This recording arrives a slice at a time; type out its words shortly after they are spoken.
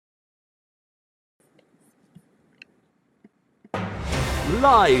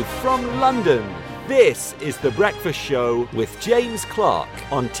Live from London, this is The Breakfast Show with James Clark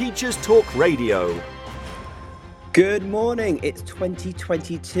on Teachers Talk Radio. Good morning, it's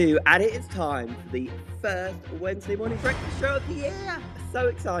 2022 and it is time for the first Wednesday morning breakfast show of the year. So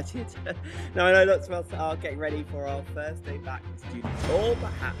excited. Now I know lots of us are getting ready for our first day back with students, or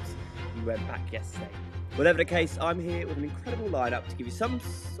perhaps you went back yesterday. Whatever the case, I'm here with an incredible lineup to give you some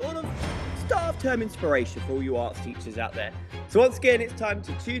sort of start of term inspiration for all you arts teachers out there. So once again, it's time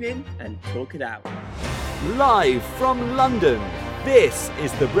to tune in and talk it out. Live from London, this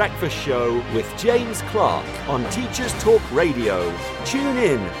is The Breakfast Show with James Clark on Teachers Talk Radio. Tune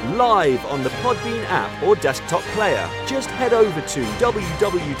in live on the Podbean app or desktop player. Just head over to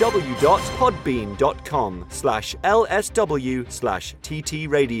www.podbean.com/LSW/TT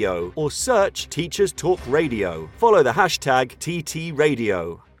Radio or search Teachers Talk Radio. Follow the hashtag TT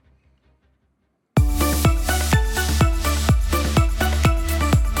Radio.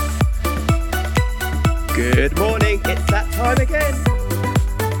 Good morning, it's that time again.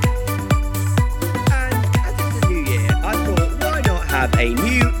 And as it's a new year, I thought, why not have a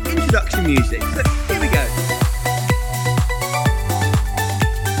new introduction music? So here we go.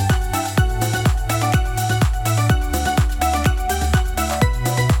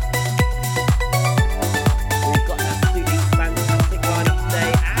 We've got an absolutely fantastic lineup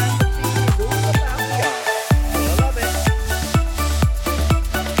today, and the theme is all about the arts. I love it.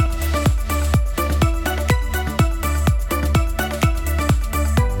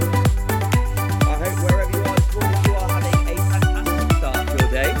 I hope wherever you are this morning, you are having a fantastic start to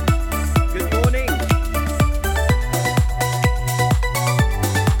your day. Good morning.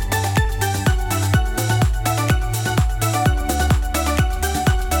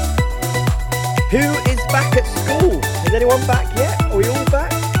 Who is back at school? Is anyone back yet? Are we all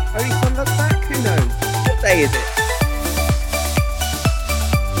back? Only some of us back? Who knows? What day is it?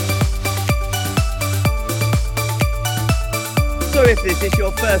 So if this is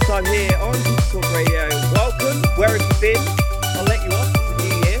your first time here on Teachers Talk Radio, welcome. Where have you been? I'll let you off. It's a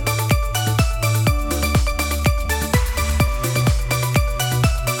new year.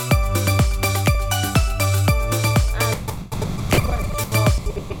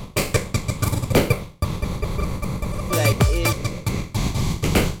 Today is,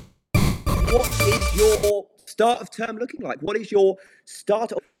 what is your start of term looking like? What is your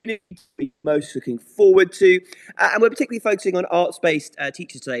start of be most looking forward to? And we're particularly focusing on arts-based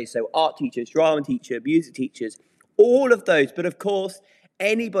teachers today, so art teachers, drama teacher, music teachers, all of those. But of course,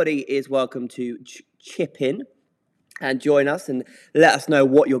 anybody is welcome to chip in and join us and let us know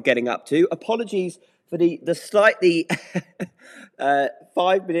what you're getting up to. Apologies for the slightly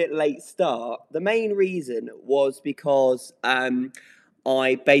 5-minute late start. The main reason was because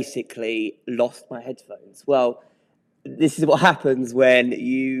I basically lost my headphones. Well, this is what happens when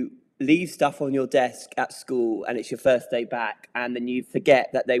you leave stuff on your desk at school and it's your first day back, and then you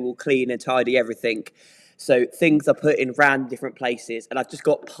forget that they will clean and tidy everything. So things are put in random different places, and I've just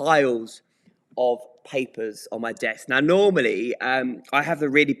got piles of papers on my desk. Now, normally, I have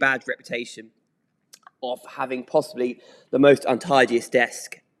the really bad reputation of having possibly the most untidiest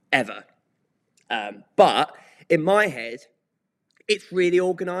desk ever. But in my head, it's really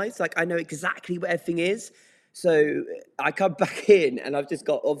organised. Like, I know exactly where everything is. So I come back in and I've just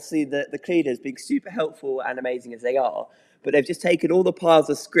got, obviously, the cleaners being super helpful and amazing as they are, but they've just taken all the piles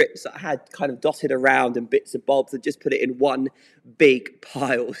of scripts that I had kind of dotted around and bits and bobs and just put it in one big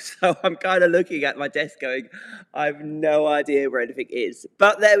pile. So I'm kind of looking at my desk going, I have no idea where anything is.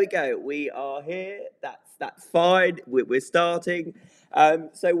 But there we go. We are here. That's fine. We're starting.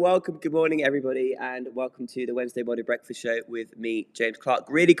 So welcome, good morning, everybody, and welcome to the Wednesday Morning Breakfast Show with me, James Clark.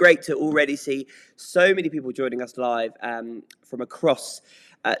 Really great to already see so many people joining us live from across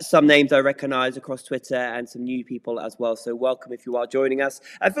some names I recognise across Twitter and some new people as well. So welcome if you are joining us.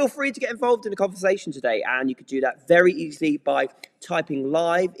 And feel free to get involved in the conversation today, and you can do that very easily by typing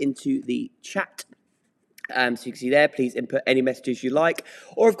live into the chat. So you can see there, please input any messages you like.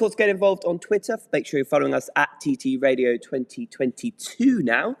 Or, of course, get involved on Twitter. Make sure you're following us at TT Radio 2022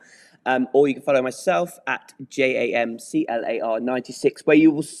 now. Or you can follow myself at JAMCLAR96, where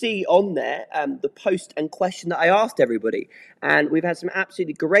you will see on there the post and question that I asked everybody. And we've had some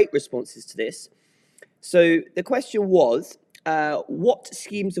absolutely great responses to this. So the question was, what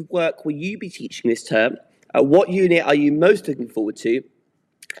schemes of work will you be teaching this term? What unit are you most looking forward to?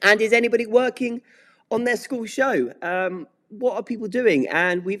 And is anybody working on their school show? What are people doing?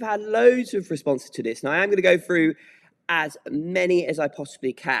 And we've had loads of responses to this. Now, I am going to go through as many as I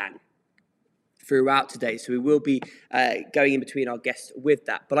possibly can. throughout today. So we will be going in between our guests with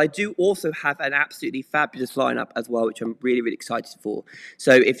that. But I do also have an absolutely fabulous lineup as well, which I'm really, really excited for.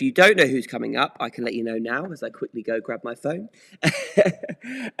 So if you don't know who's coming up, I can let you know now as I quickly go grab my phone.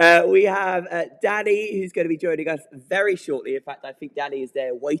 We have Danny, who's going to be joining us very shortly. In fact, I think Danny is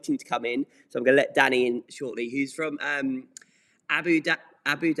there waiting to come in. So I'm going to let Danny in shortly, who's from Abu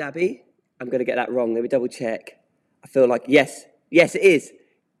Dhabi. I'm going to get that wrong. Let me double check. I feel like, yes, it is.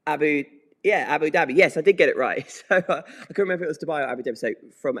 Abu Dhabi. Yes, I did get it right. So I couldn't remember if it was Dubai or Abu Dhabi. So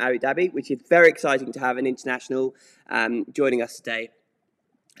from Abu Dhabi, which is very exciting to have an international joining us today,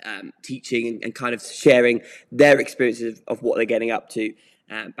 teaching and kind of sharing their experiences of what they're getting up to.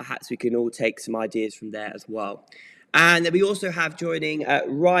 Perhaps we can all take some ideas from there as well. And then we also have joining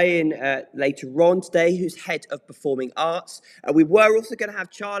Ryan later on today, who's head of performing arts. We were also going to have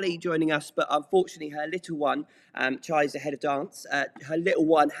Charlie joining us, but unfortunately her little one, Charlie's the head of dance, her little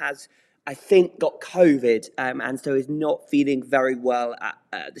one has, I think, got COVID and so is not feeling very well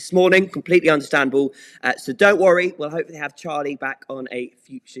this morning. Completely understandable. So don't worry, we'll hopefully have Charlie back on a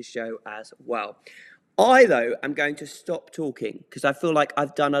future show as well. I, though, am going to stop talking because I feel like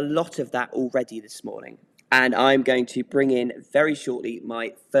I've done a lot of that already this morning. And I'm going to bring in very shortly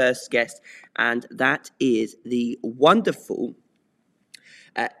my first guest, and that is the wonderful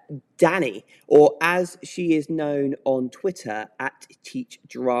Danny, or as she is known on Twitter, at Teach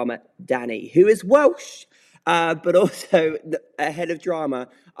Drama Danny, who is Welsh, but also a head of drama.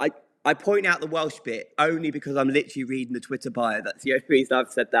 I point out the Welsh bit only because I'm literally reading the Twitter bio. That's the only reason I've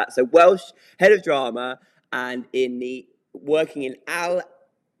said that. So Welsh, head of drama, and working in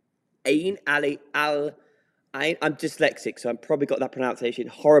I'm dyslexic, so I've probably got that pronunciation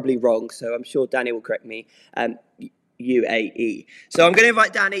horribly wrong, so I'm sure Danny will correct me. UAE. So I'm going to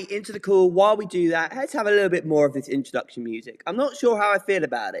invite Danny into the call. While we do that, let's have a little bit more of this introduction music. I'm not sure how I feel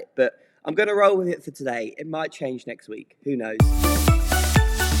about it, but I'm going to roll with it for today. It might change next week. Who knows?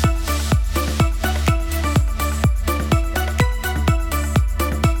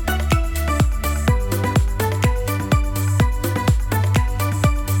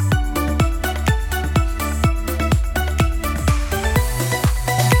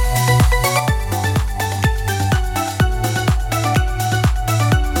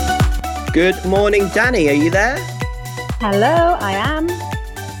 Good morning, Danny. Are you there? Hello, I am.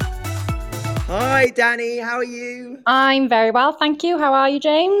 Hi, Danny. How are you? I'm very well, thank you. How are you,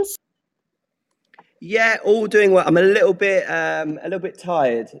 James? Yeah, all doing well. I'm a little bit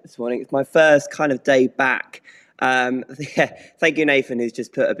tired this morning. It's my first kind of day back. Yeah, thank you, Nathan, who's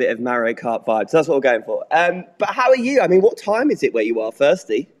just put a bit of Mario Kart vibes. That's what we're going for. But how are you? I mean, what time is it where you are,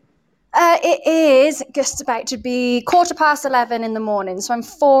 firstly? It is just about to be 11:15 in the morning, so I'm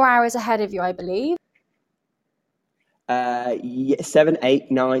 4 hours ahead of you, I believe. 7,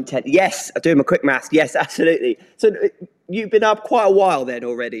 8, 9, 10. Yes, I'm doing my quick maths. Yes, absolutely. So you've been up quite a while then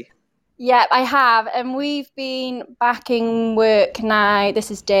already. Yeah, I have, and we've been back in work now.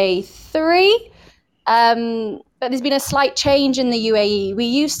 This is day 3. But there's been a slight change in the UAE. We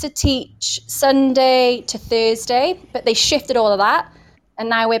used to teach Sunday to Thursday, but they shifted all of that. And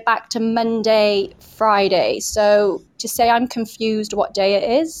now we're back to Monday, Friday. So to say I'm confused what day it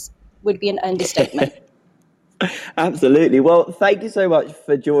is would be an understatement. Absolutely. Well, thank you so much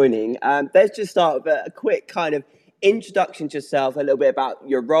for joining. Let's just start with a quick kind of introduction to yourself, a little bit about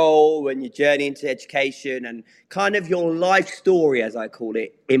your role and your journey into education and kind of your life story, as I call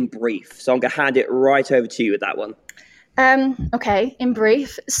it, in brief. So I'm going to hand it right over to you with that one. Okay, in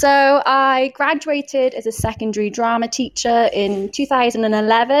brief. So I graduated as a secondary drama teacher in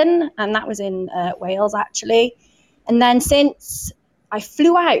 2011, and that was in Wales, actually. And then since I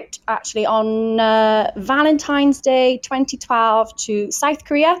flew out, actually, on Valentine's Day 2012 to South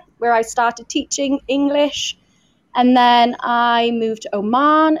Korea, where I started teaching English. And then I moved to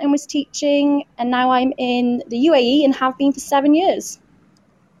Oman and was teaching, and now I'm in the UAE and have been for 7 years.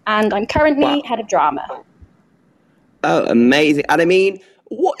 And I'm currently head of drama. Oh, amazing. And I mean,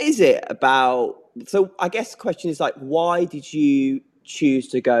 what is it about? So I guess the question is like, why did you choose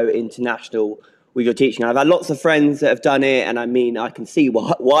to go international with your teaching? I've had lots of friends that have done it, and I mean, I can see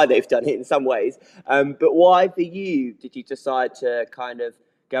why they've done it in some ways. But why for you did you decide to kind of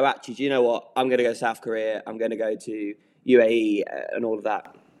go, actually, do you know what? I'm going to go to South Korea. I'm going to go to UAE and all of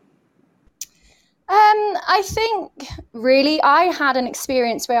that. I think really I had an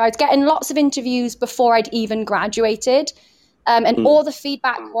experience where I'd getting lots of interviews before I'd even graduated. And all the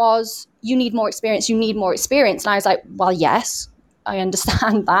feedback was, you need more experience, you need more experience. And I was like, well, yes, I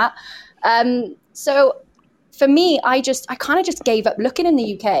understand that. So for me, I kind of just gave up looking in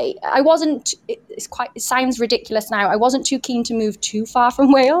the UK. I wasn't, it sounds ridiculous now. I wasn't too keen to move too far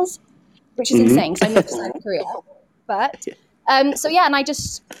from Wales. which is insane because I moved to South Korea. But so yeah, and I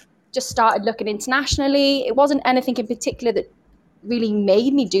just started looking internationally. It wasn't anything in particular that really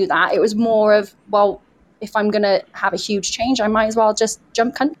made me do that. It was more of, well, if I'm going to have a huge change, I might as well just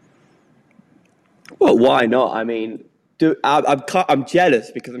jump country. Well, why not? I mean, I'm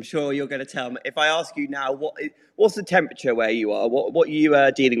jealous because I'm sure you're going to tell me. If I ask you now, what's the temperature where you are? What are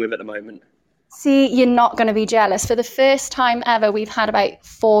you dealing with at the moment? See, you're not going to be jealous. For the first time ever, we've had about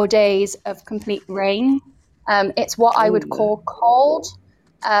 4 days of complete rain. It's what I would call cold,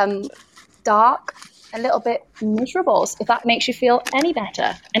 dark, a little bit miserable, if that makes you feel any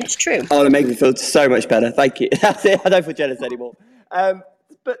better. And it's true. Oh, it makes me feel so much better. Thank you. That's it. I don't feel jealous anymore.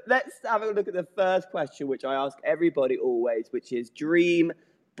 But let's have a look at the first question, which I ask everybody always, which is dream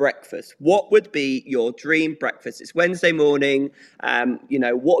breakfast. What would be your dream breakfast? It's Wednesday morning.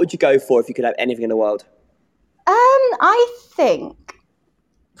 What would you go for if you could have anything in the world? I think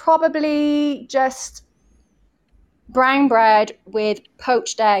probably just brown bread with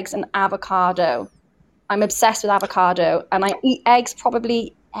poached eggs and avocado. I'm obsessed with avocado, and I eat eggs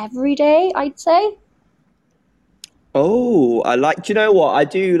probably every day, I'd say. Oh, do you know what? I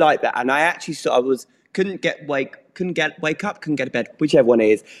do like that. And I actually couldn't get a bed, whichever one it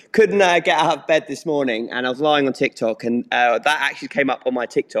is. Couldn't get out of bed this morning, and I was lying on TikTok, and that actually came up on my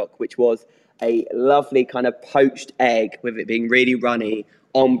TikTok, which was a lovely kind of poached egg with it being really runny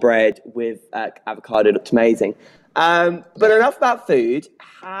on bread with avocado. It looked amazing. But enough about food.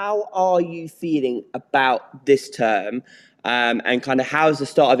 How are you feeling about this term, and kind of how's the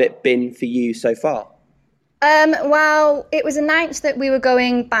start of it been for you so far? Well, it was announced that we were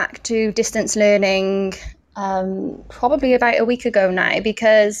going back to distance learning probably about a week ago now,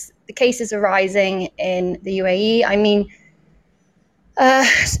 because the cases are rising in the UAE. I mean,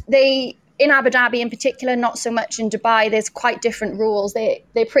 in Abu Dhabi in particular, not so much in Dubai, there's quite different rules.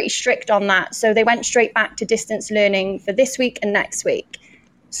 They're pretty strict on that. So they went straight back to distance learning for this week and next week.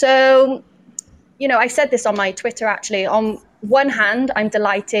 So, I said this on my Twitter, actually. On one hand, I'm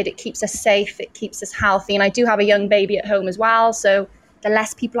delighted. It keeps us safe. It keeps us healthy. And I do have a young baby at home as well. So the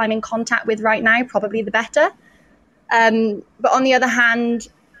less people I'm in contact with right now, probably the better. But on the other hand,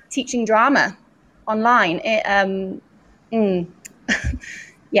 teaching drama online,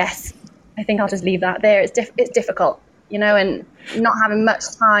 yes, I think I'll just leave that there. It's difficult, and not having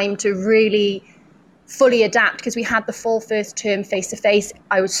much time to really fully adapt, because we had the full first term face-to-face.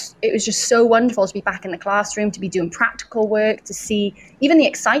 It was just so wonderful to be back in the classroom, to be doing practical work, to see even the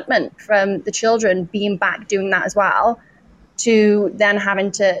excitement from the children being back doing that as well, to then having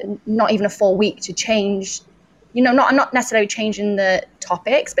to not even a full week to change, not necessarily changing the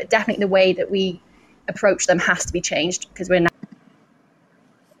topics, but definitely the way that we approach them has to be changed, because we're now.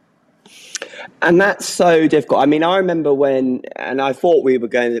 And that's so difficult. I mean, I remember I thought we were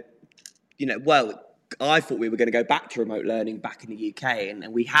going to, I thought we were going to go back to remote learning back in the UK,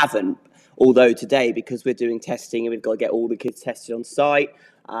 and we haven't. Although today, because we're doing testing and we've got to get all the kids tested on site,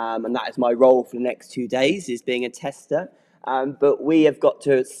 and that is my role for the next 2 days, is being a tester. But we have got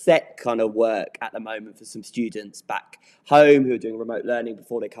to set kind of work at the moment for some students back home who are doing remote learning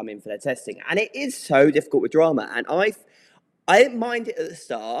before they come in for their testing. And it is so difficult with drama. And I didn't mind it at the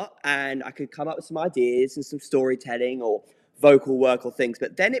start, and I could come up with some ideas and some storytelling or vocal work or things,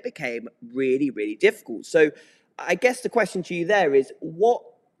 but then it became really, really difficult. So I guess the question to you there is, what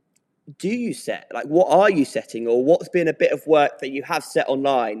do you set? Like, what are you setting, or what's been a bit of work that you have set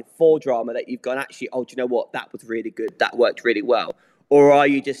online for drama that you've gone, actually, oh, do you know what? That was really good. That worked really well. Or are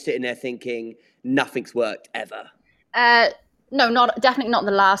you just sitting there thinking nothing's worked ever? No, definitely not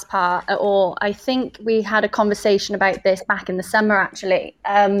the last part at all. I think we had a conversation about this back in the summer, actually,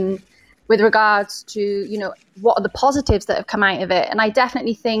 with regards to, what are the positives that have come out of it. And I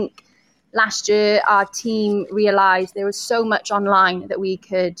definitely think last year our team realised there was so much online that we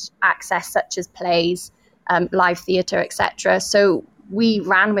could access, such as plays, live theatre, etc. So we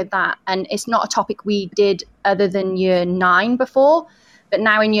ran with that. And it's not a topic we did other than year 9 before. But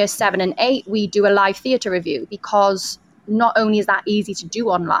now in year 7 and 8, we do a live theatre review, because not only is that easy to do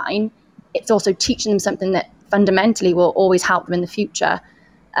online, it's also teaching them something that fundamentally will always help them in the future.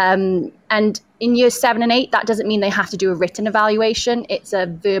 And in years 7 and 8, that doesn't mean they have to do a written evaluation. It's a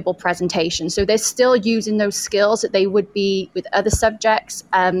verbal presentation. So they're still using those skills that they would be with other subjects,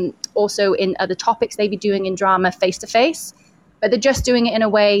 also in other topics they'd be doing in drama face-to-face. But they're just doing it in a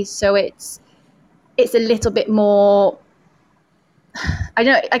way so it's a little bit more,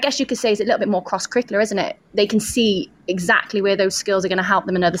 I guess you could say it's a little bit more cross-curricular, isn't it? They can see exactly where those skills are going to help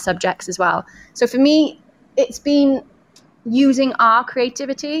them in other subjects as well. So for me, it's been using our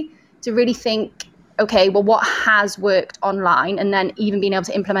creativity to really think, okay, well, what has worked online, and then even being able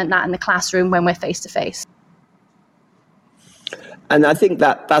to implement that in the classroom when we're face to face. And I think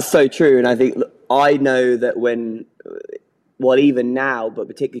that's so true. And I think I know that even now, but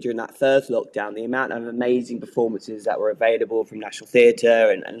particularly during that first lockdown, the amount of amazing performances that were available from National Theatre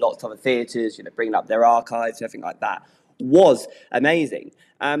and lots of other theatres, bringing up their archives and everything like that, was amazing.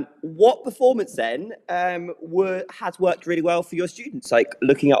 What performance then has worked really well for your students? Like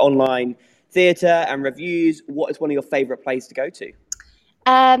looking at online theatre and reviews, what is one of your favourite places to go to?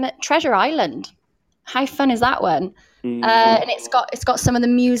 Treasure Island. How fun is that one? And it's got some of the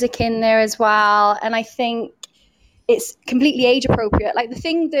music in there as well, and I think it's completely age appropriate. Like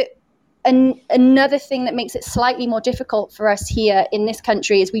another thing that makes it slightly more difficult for us here in this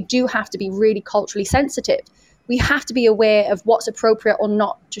country is we do have to be really culturally sensitive. We have to be aware of what's appropriate or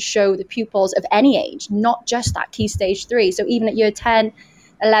not to show the pupils of any age, not just that Key Stage 3. So even at year 10,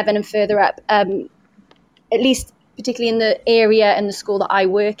 11 and further up, at least particularly in the area and the school that I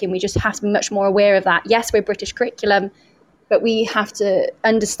work in, we just have to be much more aware of that. Yes, we're British curriculum, but we have to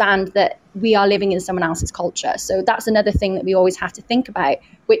understand that we are living in someone else's culture. So that's another thing that we always have to think about,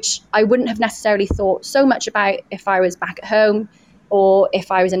 which I wouldn't have necessarily thought so much about if I was back at home or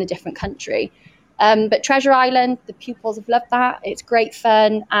if I was in a different country. But Treasure Island, the pupils have loved that. It's great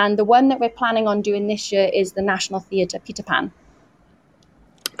fun. And the one that we're planning on doing this year is the National Theatre Peter Pan.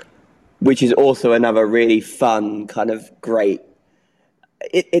 Which is also another really fun, kind of great.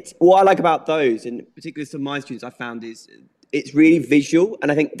 It's what I like about those, and particularly some of my students I found is it's really visual.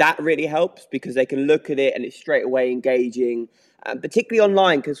 And I think that really helps because they can look at it and it's straight away engaging, particularly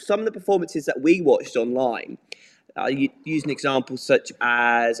online, because some of the performances that we watched online, you use an example such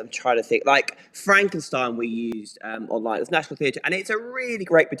as, I'm trying to think, like Frankenstein we used online. It's National Theatre, and it's a really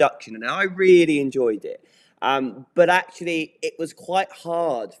great production, and I really enjoyed it. But actually, it was quite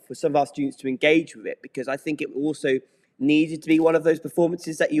hard for some of our students to engage with it because I think it also needed to be one of those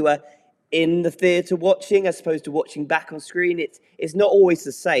performances that you were in the theatre watching as opposed to watching back on screen. It's not always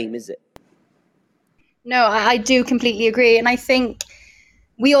the same, is it? No, I do completely agree. And I think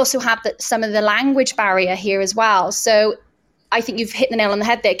we also have some of the language barrier here as well. So I think you've hit the nail on the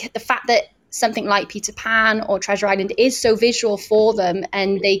head there. The fact that something like Peter Pan or Treasure Island is so visual for them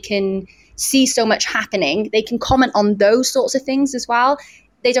and they can see so much happening, they can comment on those sorts of things as well.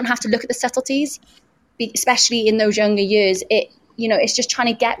 They don't have to look at the subtleties, especially in those younger years. It's just trying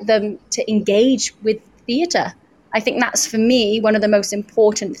to get them to engage with theatre. I think that's, for me, one of the most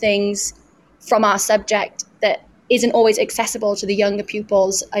important things from our subject that isn't always accessible to the younger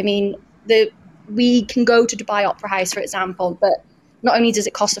pupils. I mean, we can go to Dubai Opera House, for example, but not only does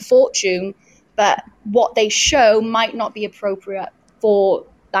it cost a fortune, but what they show might not be appropriate for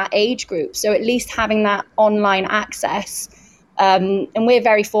that age group. So at least having that online access, and we're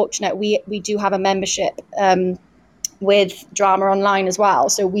very fortunate. We do have a membership with Drama Online as well,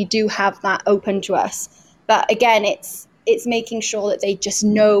 so we do have that open to us. But again, it's making sure that they just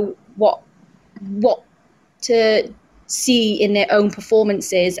know what to see in their own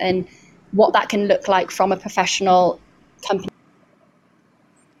performances and what that can look like from a professional company.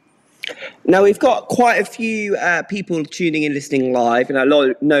 Now, we've got quite a few people tuning in, listening live, and I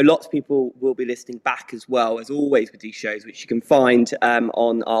know lots of people will be listening back as well, as always with these shows, which you can find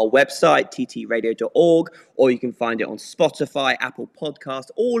on our website, ttradio.org, or you can find it on Spotify, Apple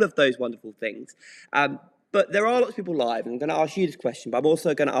Podcasts, all of those wonderful things. But there are lots of people live, and I'm going to ask you this question, but I'm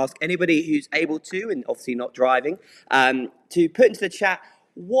also going to ask anybody who's able to, and obviously not driving, to put into the chat,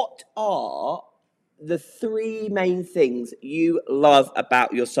 what are the three main things you love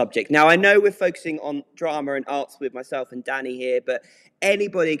about your subject? Now, I know we're focusing on drama and arts with myself and Danny here, but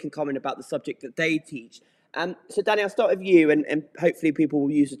anybody can comment about the subject that they teach. So, Danny, I'll start with you, and hopefully people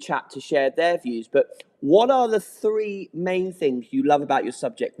will use the chat to share their views. But what are the three main things you love about your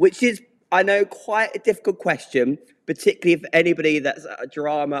subject? Which is, I know, quite a difficult question, particularly for anybody that's a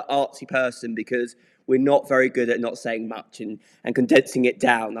drama, artsy person, because we're not very good at not saying much and condensing it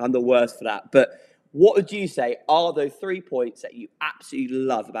down. I'm the worst for that. But what would you say are those 3 points that you absolutely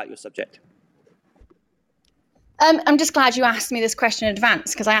love about your subject? I'm just glad you asked me this question in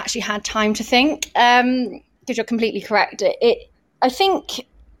advance because I actually had time to think, because you're completely correct. I think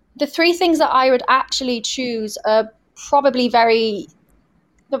the three things that I would actually choose are probably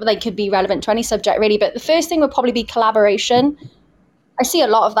they could be relevant to any subject really, but the first thing would probably be collaboration. I see a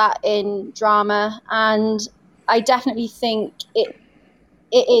lot of that in drama, and I definitely think it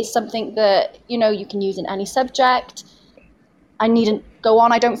is something that, you can use in any subject. I needn't go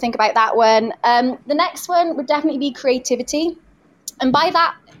on. I don't think about that one. The next one would definitely be creativity. And by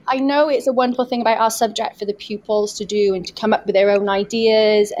that, I know it's a wonderful thing about our subject for the pupils to do and to come up with their own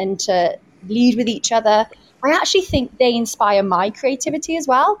ideas and to lead with each other. I actually think they inspire my creativity as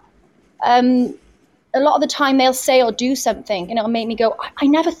well. A lot of the time they'll say or do something and it'll make me go, I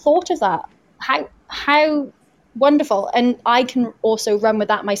never thought of that. How wonderful. And I can also run with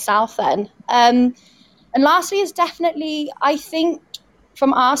that myself then. And lastly is definitely, I think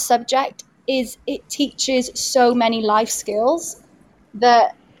from our subject, is it teaches so many life skills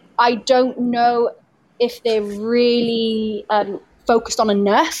that I don't know if they're really focused on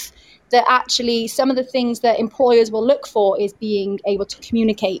enough. That actually some of the things that employers will look for is being able to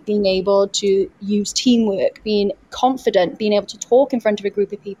communicate, being able to use teamwork, being confident, being able to talk in front of a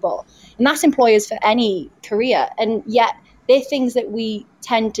group of people. And that's employers for any career. And yet they're things that we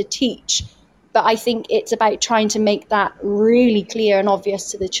tend to teach. But I think it's about trying to make that really clear and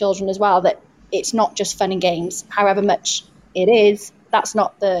obvious to the children as well, that it's not just fun and games, however much it is. That's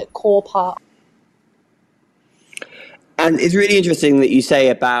not the core part. And it's really interesting that you say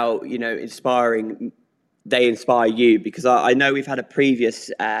about, they inspire you, because I know we've had a previous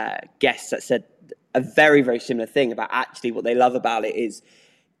guest that said a very, very similar thing about actually what they love about it is,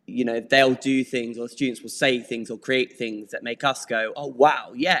 they'll do things, or students will say things or create things that make us go, oh,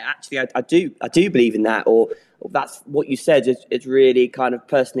 wow, yeah, actually, I do believe in that. Or that's what you said. It's really kind of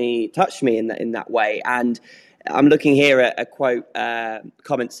personally touched me in that way. And I'm looking here at a quote,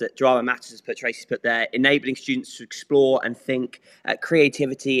 comments that Drama Matters has put, Tracy's put there, enabling students to explore and think,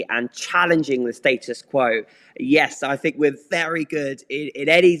 creativity and challenging the status quo. Yes, I think we're very good in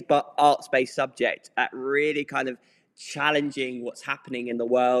any arts-based subject at really kind of challenging what's happening in the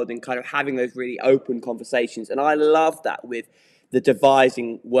world and kind of having those really open conversations. And I love that with the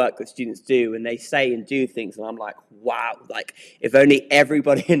devising work that students do, and they say and do things, and I'm like, wow, like if only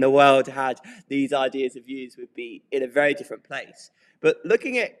everybody in the world had these ideas of views, we'd be in a very different place. But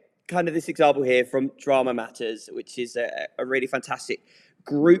looking at kind of this example here from Drama Matters, which is a really fantastic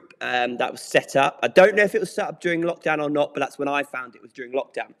group that was set up. I don't know if it was set up during lockdown or not, but that's when I found it was during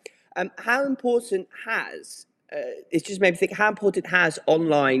lockdown. How important has, it's just made me think, how important has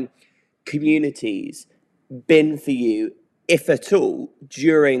online communities been for you, if at all,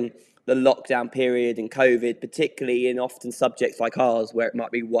 during the lockdown period and COVID, particularly in often subjects like ours, where it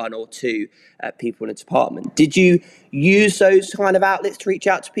might be one or two people in a department? Did you use those kind of outlets to reach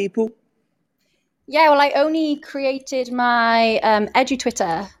out to people? Yeah, well, I only created my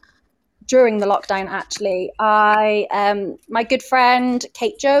EduTwitter during the lockdown, actually. My good friend,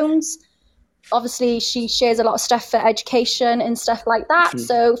 Kate Jones, obviously she shares a lot of stuff for education and stuff like that.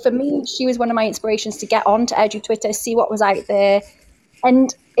 So for me, she was one of my inspirations to get on to EduTwitter, see what was out there.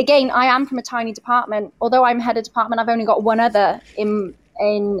 And again, I am from a tiny department. Although I'm head of department, I've only got one other in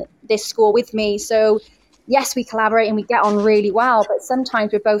this school with me. So yes, we collaborate and we get on really well, but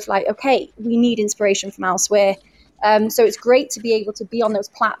sometimes we're both like, okay, we need inspiration from elsewhere. So it's great to be able to be on those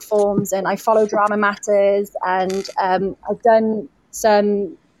platforms. And I follow Drama Matters, and I've done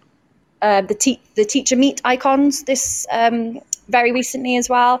some the teacher meet icons this very recently as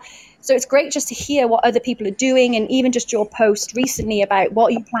well. So it's great just to hear what other people are doing, and even just your post recently about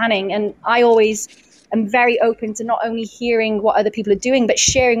what you're planning. And I always am very open to not only hearing what other people are doing, but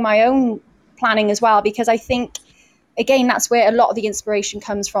sharing my own planning as well, because I think, again, that's where a lot of the inspiration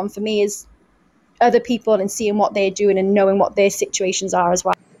comes from for me, is other people and seeing what they're doing and knowing what their situations are as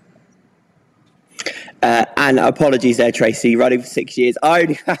well. And apologies there, Tracy, running for 6 years. I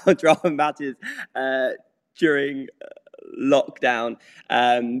only found Drama Matters during lockdown,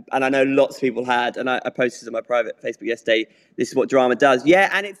 and I know lots of people had, and I posted on my private Facebook yesterday, this is what drama does. Yeah,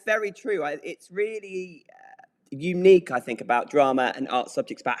 and it's very true. It's really unique, I think, about drama and art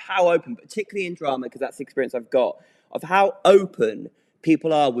subjects, about how open, particularly in drama, because that's the experience I've got, of how open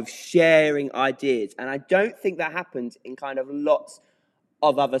people are with sharing ideas. And I don't think that happens in kind of lots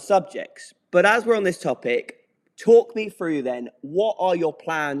of other subjects. But as we're on this topic, talk me through then, what are your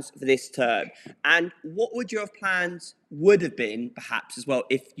plans for this term? And what would your plans would have been, perhaps, as well,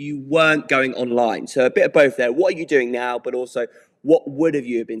 if you weren't going online? So a bit of both there. What are you doing now? But also, what would have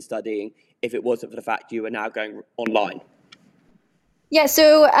you been studying if it wasn't for the fact you were now going online? Yeah,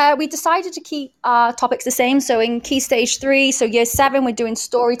 so we decided to keep our topics the same. So in Key Stage 3, so Year 7, we're doing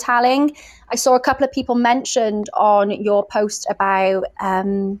storytelling. I saw a couple of people mentioned on your post about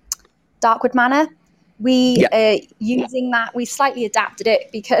Darkwood Manor. Using that, we slightly adapted it,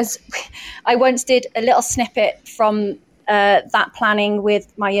 because I once did a little snippet from that planning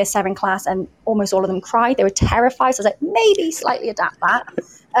with my Year 7 class, and almost all of them cried. They were terrified. So I was like, maybe slightly adapt that.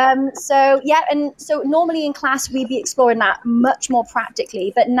 So normally in class we'd be exploring that much more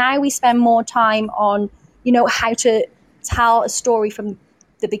practically, but now we spend more time on, how to tell a story from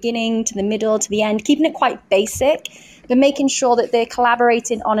the beginning to the middle to the end, keeping it quite basic, but making sure that they're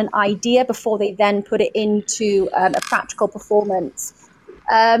collaborating on an idea before they then put it into a practical performance.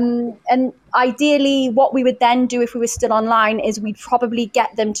 And ideally, what we would then do if we were still online is we'd probably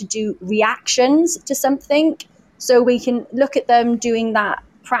get them to do reactions to something. So we can look at them doing that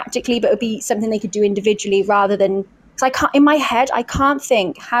practically, but it would be something they could do individually rather than, because in my head, I can't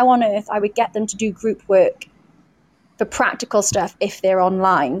think how on earth I would get them to do group work for practical stuff if they're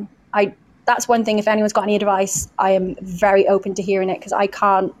online. That's one thing. If anyone's got any advice, I am very open to hearing it, because I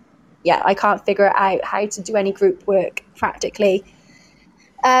can't figure out how to do any group work practically.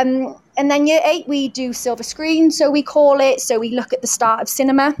 And then year 8, we do silver screen, so we call it. So we look at the start of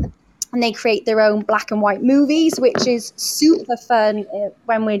cinema, and they create their own black and white movies, which is super fun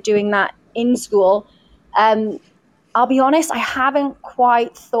when we're doing that in school. I'll be honest, I haven't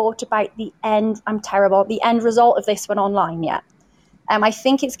quite thought about the end result of this one online yet. I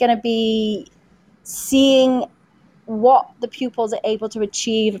think it's going to be seeing what the pupils are able to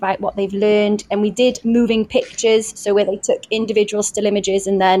achieve about what they've learned. And we did moving pictures, so where they took individual still images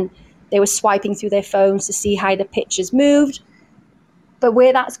and then they were swiping through their phones to see how the pictures moved. But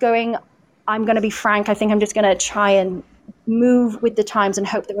where that's going, I'm going to be frank, I think I'm just going to try and move with the times and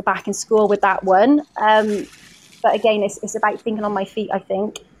hope that we're back in school with that one. But again, it's about thinking on my feet, I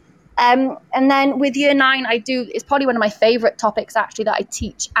think. And then with year 9, it's probably one of my favorite topics actually that I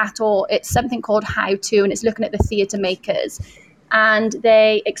teach at all. It's something called How To, and it's looking at the theatre makers. And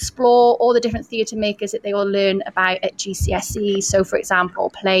they explore all the different theatre makers that they will learn about at GCSE. So for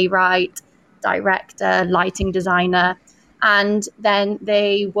example, playwright, director, lighting designer. And then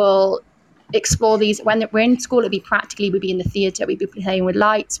they will explore these. When we're in school, we'd be in the theatre, we'd be playing with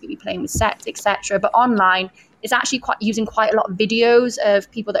lights, we'd be playing with sets, etc. But online, it's actually using quite a lot of videos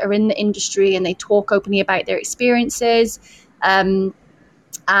of people that are in the industry, and they talk openly about their experiences. And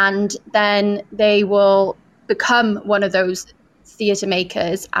then they will become one of those theatre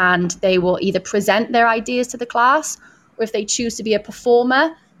makers, and they will either present their ideas to the class, or if they choose to be a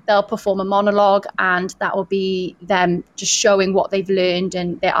performer, they'll perform a monologue, and that will be them just showing what they've learned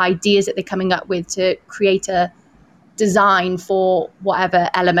and their ideas that they're coming up with to create a design for whatever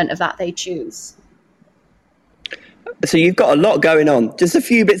element of that they choose. So you've got a lot going on, just a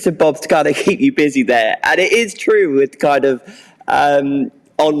few bits and bobs to kind of keep you busy there. And it is true with kind of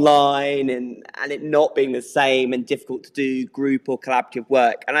online and it not being the same and difficult to do group or collaborative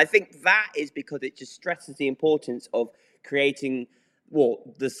work. And I think that is because it just stresses the importance of creating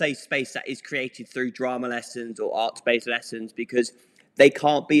the safe space that is created through drama lessons or arts-based lessons, because they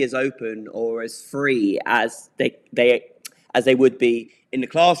can't be as open or as free as they would be in the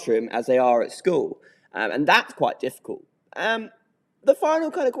classroom as they are at school. And that's quite difficult. The final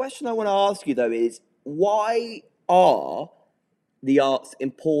kind of question I want to ask you, though, is why are the arts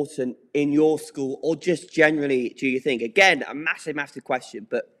important in your school, or just generally, do you think? Again, a massive, massive question,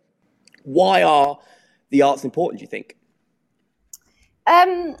 but why are the arts important, do you think?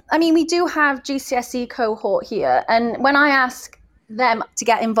 I mean, we do have GCSE cohort here, and when I ask them to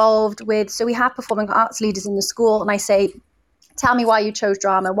get involved with, so we have performing arts leaders in the school, and I say, tell me why you chose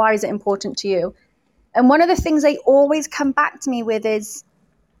drama, why is it important to you? And one of the things they always come back to me with is,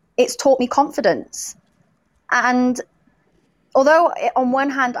 it's taught me confidence. And although on one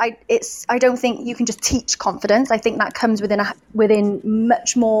hand, I don't think you can just teach confidence. I think that comes within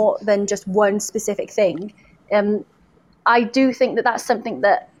much more than just one specific thing. I do think that that's something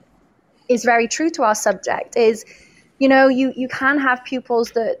that is very true to our subject is, you can have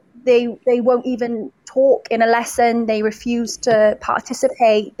pupils that they won't even talk in a lesson. They refuse to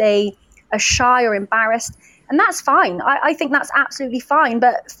participate. They are shy or embarrassed, and that's fine. I think that's absolutely fine.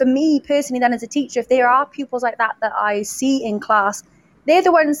 But for me personally, then as a teacher, if there are pupils like that I see in class, they're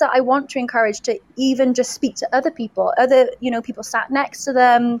the ones that I want to encourage to even just speak to other people, people sat next to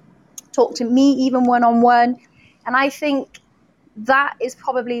them, talk to me even one-on-one. And I think that is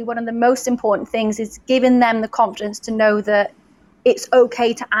probably one of the most important things, is giving them the confidence to know that it's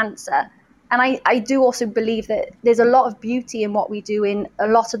okay to answer. And I do also believe that there's a lot of beauty in what we do. In a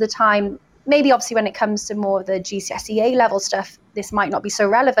lot of the time, maybe obviously when it comes to more of the GCSE A-level stuff, this might not be so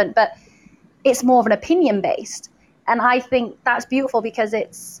relevant, but it's more of an opinion based. And I think that's beautiful,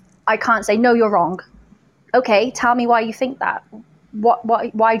 because I can't say, no, you're wrong. Okay, tell me why you think that.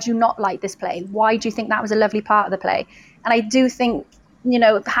 Why do you not like this play? Why do you think that was a lovely part of the play? And I do think,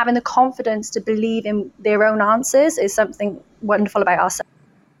 having the confidence to believe in their own answers is something wonderful about ourselves.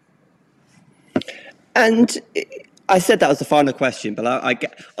 And I said that was the final question, but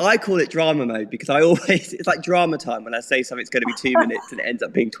I call it drama mode, because it's like drama time when I say something's going to be 2 minutes and it ends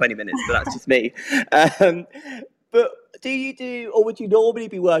up being 20 minutes, but that's just me. But do you do, or would you normally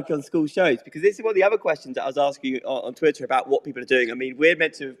be working on school shows? Because this is one of the other questions that I was asking you on Twitter about what people are doing. I mean, we're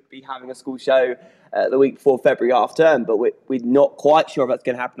meant to be having a school show the week before February half term, but we're not quite sure if that's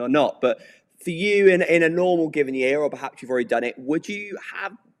going to happen or not. But for you in a normal given year, or perhaps you've already done it, would you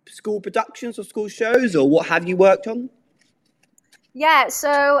have school productions or school shows, or what have you worked on? Yeah,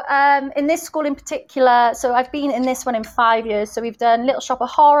 so in this school in particular, so I've been in this one in 5 years. So we've done Little Shop of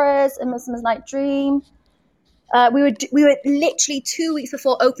Horrors, A Midsummer's Night Dream. We were literally 2 weeks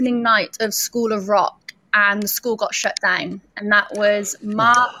before opening night of School of Rock, and the school got shut down. And that was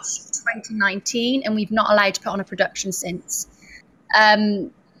March 2019, and we've not allowed to put on a production since.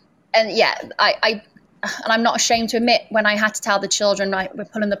 And yeah, and I'm not ashamed to admit, when I had to tell the children we're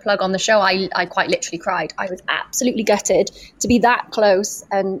pulling the plug on the show, I quite literally cried. I was absolutely gutted to be that close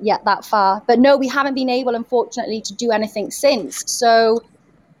and yet that far. But no, we haven't been able, unfortunately, to do anything since. So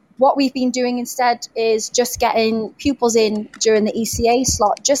what we've been doing instead is just getting pupils in during the ECA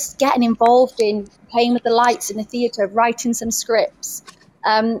slot, just getting involved in playing with the lights in the theatre, writing some scripts,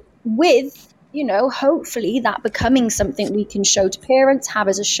 with, hopefully that becoming something we can show to parents, have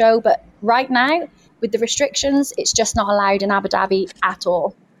as a show. But right now, with the restrictions, it's just not allowed in Abu Dhabi at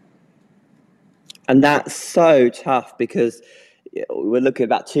all. And that's so tough, because we're looking at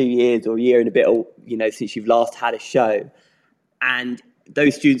about 2 years or a year and a bit, since you've last had a show. And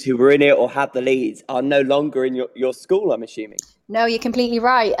those students who were in it or had the leads are no longer in your school, I'm assuming. No, you're completely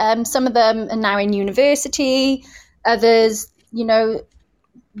right. Some of them are now in university. Others,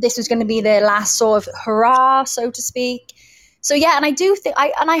 this was going to be their last sort of hurrah, so to speak. So yeah, and I do think,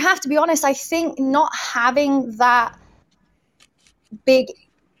 and I have to be honest, I think not having that big,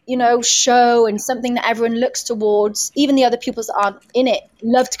 show and something that everyone looks towards, even the other pupils that aren't in it,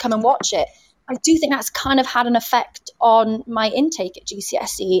 love to come and watch it. I do think that's kind of had an effect on my intake at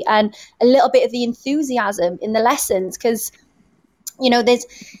GCSE and a little bit of the enthusiasm in the lessons, because,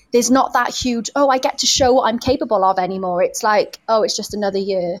 there's not that huge, I get to show what I'm capable of anymore. It's like, it's just another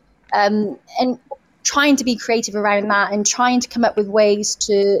year. And trying to be creative around that and trying to come up with ways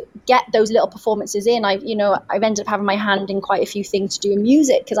to get those little performances in. I've ended up having my hand in quite a few things to do in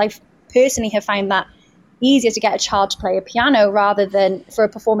music, because I personally have found that easier to get a child to play a piano rather than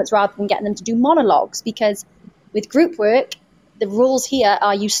getting them to do monologues, because with group work, the rules here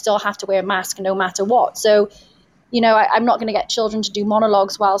are you still have to wear a mask no matter what. So, I'm not going to get children to do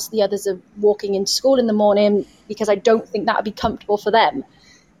monologues whilst the others are walking into school in the morning, because I don't think that would be comfortable for them.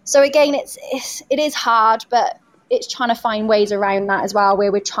 So again, it is hard, but it's trying to find ways around that as well,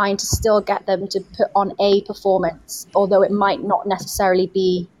 where we're trying to still get them to put on a performance, although it might not necessarily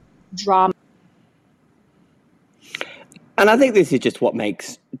be drama. And I think this is just what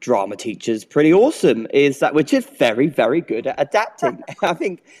makes drama teachers pretty awesome, is that we're just very, very good at adapting. I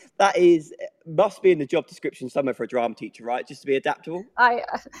think that must be in the job description somewhere for a drama teacher, right? Just to be adaptable.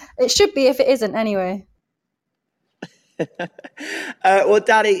 It should be, if it isn't anyway. Well,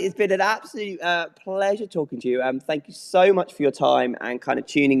 Danny, it's been an absolute pleasure talking to you. Thank you so much for your time and kind of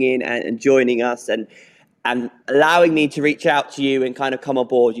tuning in and joining us and allowing me to reach out to you and kind of come on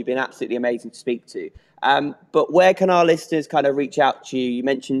board. You've been absolutely amazing to speak to. But where can our listeners kind of reach out to you? You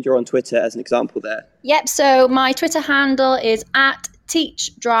mentioned you're on Twitter as an example there. Yep. So my Twitter handle is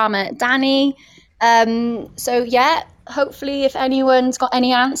 @TeachDramaDanny. So yeah, hopefully if anyone's got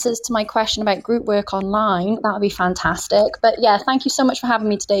any answers to my question about group work online, that would be fantastic. But yeah, thank you so much for having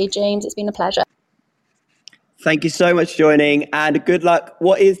me today, James. It's been a pleasure. Thank you so much for joining, and good luck.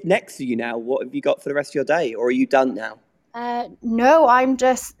 What is next for you now? What have you got for the rest of your day, or are you done now? No, I'm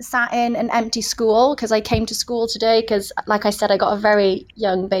just sat in an empty school because I came to school today because, like I said, I got a very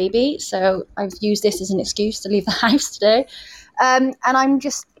young baby. So I've used this as an excuse to leave the house today. And I'm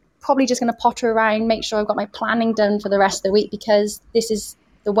probably just going to potter around, make sure I've got my planning done for the rest of the week, because this is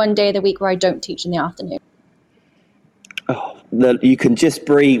the one day of the week where I don't teach in the afternoon. Oh, you can just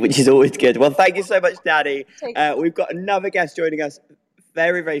breathe, which is always good. Well, thank you so much, Danny. We've got another guest joining us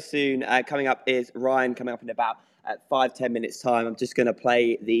very, very soon. Coming up is Ryan, coming up in about 5-10 minutes time. I'm just going to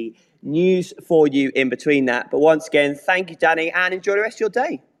play the news for you in between that. But once again, thank you, Danny, and enjoy the rest of your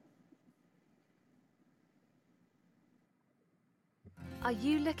day. Are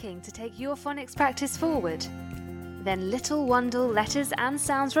you looking to take your phonics practice forward? Then Little Wandle Letters and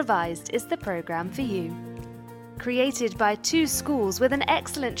Sounds Revised is the programme for you. Created by two schools with an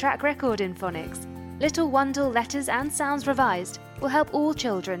excellent track record in phonics, Little Wandle Letters and Sounds Revised will help all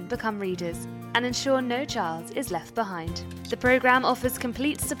children become readers and ensure no child is left behind. The programme offers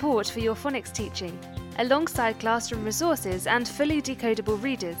complete support for your phonics teaching, alongside classroom resources and fully decodable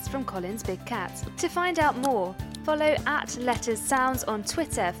readers from Collins Big Cat. To find out more, follow @LettersSounds on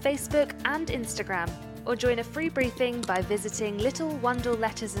Twitter, Facebook and Instagram. or join a free briefing by visiting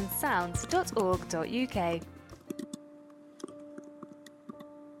littlewandlelettersandsounds.org.uk.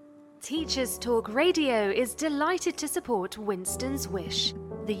 Teachers Talk Radio is delighted to support Winston's Wish,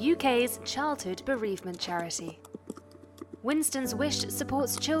 the UK's childhood bereavement charity. Winston's Wish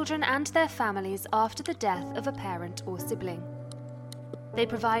supports children and their families after the death of a parent or sibling. They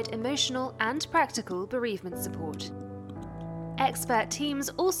provide emotional and practical bereavement support. Expert teams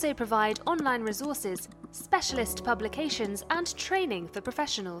also provide online resources, specialist publications, and training for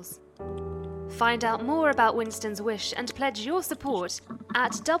professionals. Find out more about Winston's Wish and pledge your support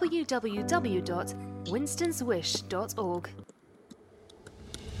at www.winstonswish.org.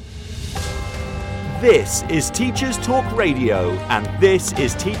 This is Teachers Talk Radio, and this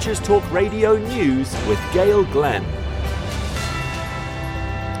is Teachers Talk Radio News with Gail Glenn.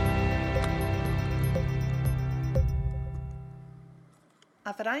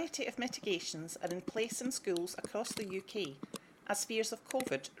 A variety of mitigations are in place in schools across the UK as fears of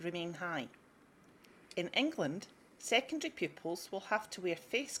COVID remain high. In England, secondary pupils will have to wear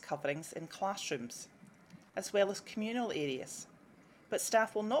face coverings in classrooms, as well as communal areas, but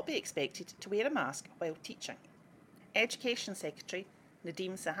staff will not be expected to wear a mask while teaching. Education Secretary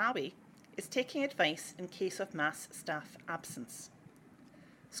Nadeem Zahawi is taking advice in case of mass staff absence.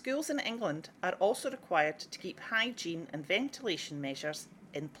 Schools in England are also required to keep hygiene and ventilation measures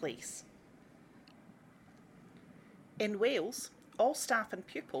in place. In Wales, all staff and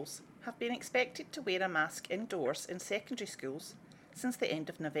pupils have been expected to wear a mask indoors in secondary schools since the end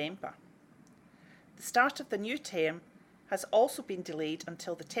of November. The start of the new term has also been delayed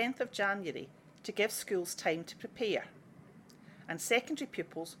until the 10th of January to give schools time to prepare, and secondary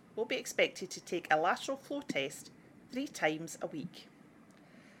pupils will be expected to take a lateral flow test 3 times a week.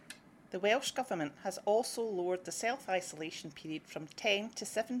 The Welsh Government has also lowered the self-isolation period from 10 to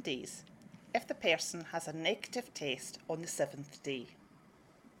 7 days if the person has a negative test on the 7th day.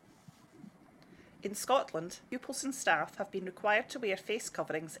 In Scotland, pupils and staff have been required to wear face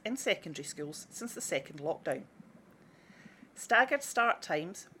coverings in secondary schools since the second lockdown. Staggered start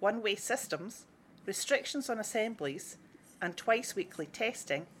times, one-way systems, restrictions on assemblies, and twice-weekly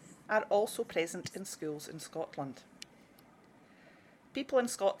testing are also present in schools in Scotland. People in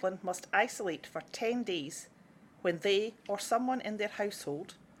Scotland must isolate for 10 days when they or someone in their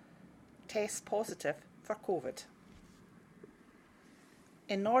household tests positive for COVID.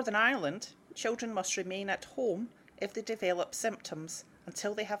 In Northern Ireland, children must remain at home if they develop symptoms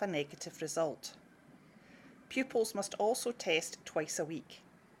until they have a negative result. Pupils must also test twice a week.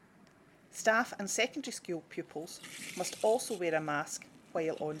 Staff and secondary school pupils must also wear a mask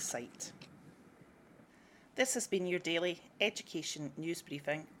while on site. This has been your daily education news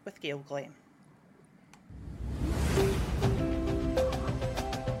briefing with Gail Glenn.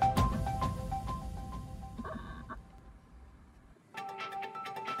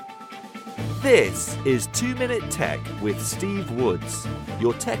 This is 2 Minute Tech with Steve Woods,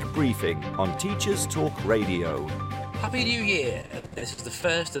 your tech briefing on Teachers Talk Radio. Happy New Year! This is the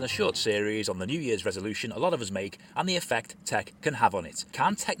first in a short series on the New Year's resolution a lot of us make and the effect tech can have on it.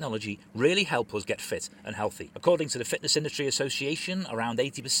 Can technology really help us get fit and healthy? According to the Fitness Industry Association, around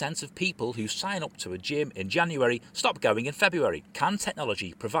 80% of people who sign up to a gym in January stop going in February. Can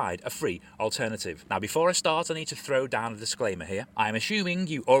technology provide a free alternative? Now, before I start, I need to throw down a disclaimer here. I'm assuming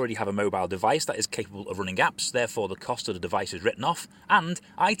you already have a mobile device that is capable of running apps, therefore the cost of the device is written off, and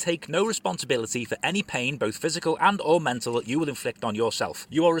I take no responsibility for any pain, both physical and or mental, that you will inflict on yourself.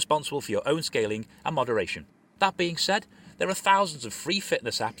 You are responsible for your own scaling and moderation. That being said, there are thousands of free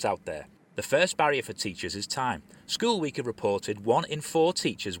fitness apps out there. The first barrier for teachers is time. School Week have reported 1 in 4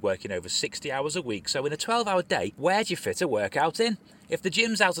 teachers working over 60 hours a week, so in a 12-hour day, where do you fit a workout in? If the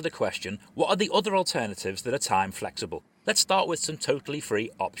gym's out of the question, what are the other alternatives that are time flexible? Let's start with some totally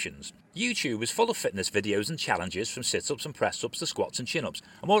free options. YouTube is full of fitness videos and challenges, from sit-ups and press-ups to squats and chin-ups.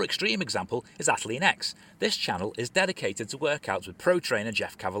 A more extreme example is Athlean-X. This channel is dedicated to workouts with pro trainer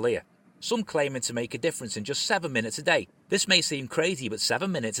Jeff Cavalier. Some claiming to make a difference in just 7 minutes a day. This may seem crazy, but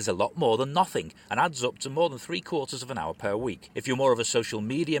 7 minutes is a lot more than nothing and adds up to more than 3/4 of an hour per week. If you're more of a social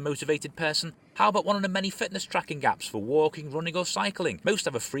media motivated person, how about one of the many fitness tracking apps for walking, running or cycling? Most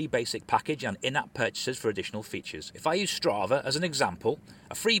have a free basic package and in-app purchases for additional features. If I use Strava as an example,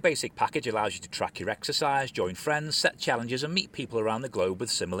 a free basic package allows you to track your exercise, join friends, set challenges and meet people around the globe with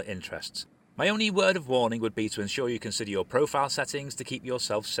similar interests. My only word of warning would be to ensure you consider your profile settings to keep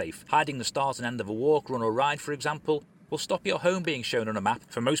yourself safe. Hiding the start and end of a walk, run or ride, for example, will stop your home being shown on a map.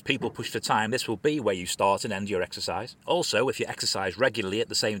 For most people pushed for time, this will be where you start and end your exercise. Also, if you exercise regularly at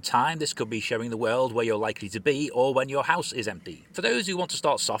the same time, this could be showing the world where you're likely to be or when your house is empty. For those who want to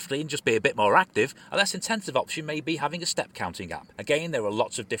start softly and just be a bit more active, a less intensive option may be having a step counting app. Again, there are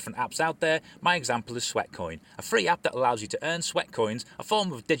lots of different apps out there. My example is Sweatcoin, a free app that allows you to earn sweat coins, a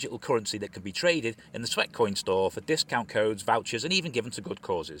form of digital currency that can be traded in the Sweatcoin store for discount codes, vouchers, and even given to good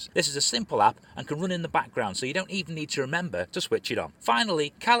causes. This is a simple app and can run in the background, so you don't even need to remember to switch it on.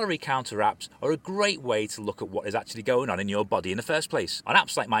 Finally, calorie counter apps are a great way to look at what is actually going on in your body in the first place. On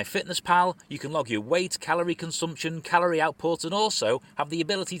apps like MyFitnessPal, you can log your weight, calorie consumption, calorie output, and also have the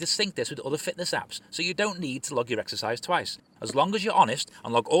ability to sync this with other fitness apps, so you don't need to log your exercise twice. As long as you're honest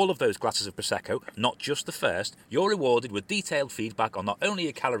and log all of those glasses of Prosecco, not just the first, you're rewarded with detailed feedback on not only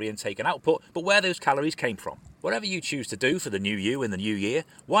your calorie intake and output, but where those calories came from. Whatever you choose to do for the new you in the new year,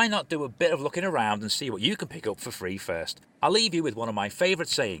 why not do a bit of looking around and see what you can pick up for free first? I'll leave you with one of my favourite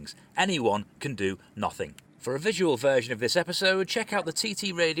sayings: anyone can do nothing. For a visual version of this episode, check out the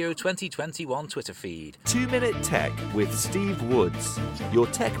TT Radio 2021 Twitter feed. 2 Minute Tech with Steve Woods, your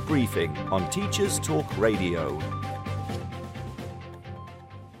tech briefing on Teachers Talk Radio.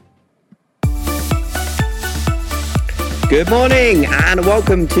 Good morning and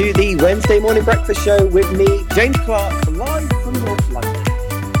welcome to the Wednesday Morning Breakfast Show with me, James Clark, live from North London.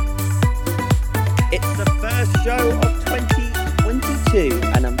 It's the first show of 2022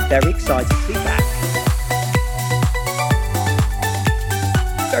 and I'm very excited to be back.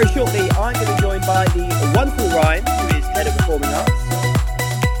 Very shortly, I'm going to be joined by the wonderful Ryan, who is Head of Performing Arts.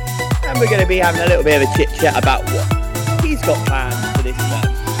 And we're going to be having a little bit of a chit-chat about what he's got planned for this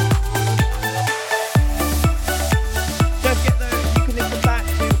term. Don't forget though, you can listen back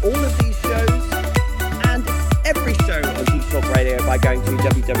to all of these shows and every show on Teachers Talk Radio by going to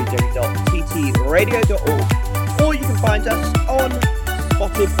www.ttradio.org, or you can find us on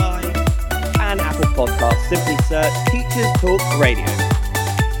Spotify and Apple Podcasts. Simply search Teachers Talk Radio.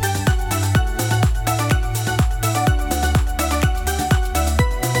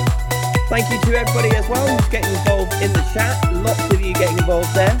 Thank you to everybody as well who's getting involved in the chat. Lots of you getting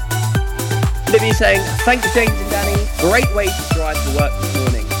involved there. Olivia saying, thank you James and Danny. Great way to drive to work this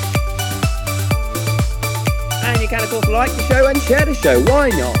morning. And you can of course like the show and share the show. Why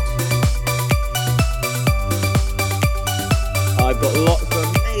not? I've got lots of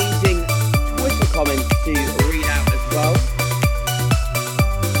amazing Twitter comments to read out as well,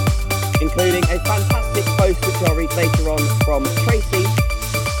 including a fantastic post which I'll read later on from Tracy,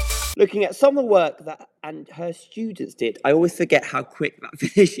 looking at some of the work that and her students did. I always forget how quick that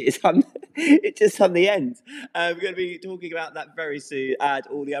finishes. It's just on the end. We're going to be talking about that very soon, and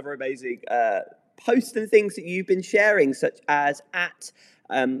all the other amazing posts and things that you've been sharing, such as at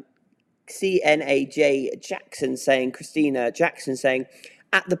CNAJ Jackson saying, Christina Jackson saying,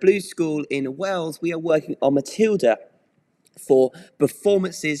 at the Blue School in Wales, we are working on Matilda for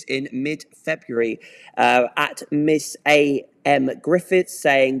performances in mid-February. At Miss A.M. Griffiths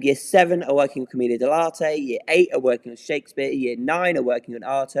saying, Year 7 are working on Commedia dell'arte, Year 8 are working on Shakespeare, Year 9 are working on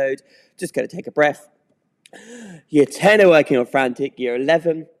Artaud. Just going to take a breath. Year 10 are working on Frantic, Year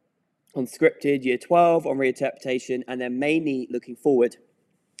 11 on Scripted, Year 12 on Reinterpretation, and they're mainly looking forward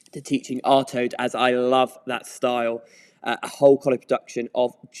to teaching Artaud, as I love that style. A whole college production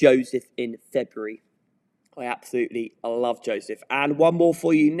of Joseph in February. I absolutely love Joseph. And one more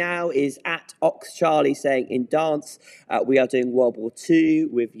for you now is at Ox Charlie saying, in dance, we are doing World War II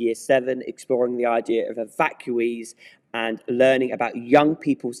with Year 7, exploring the idea of evacuees and learning about young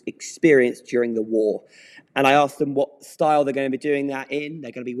people's experience during the war. And I asked them what style they're going to be doing that in.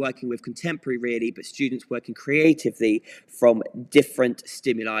 They're going to be working with contemporary, really, but students working creatively from different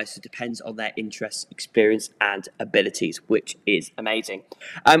stimuli. So it depends on their interests, experience, and abilities, which is amazing.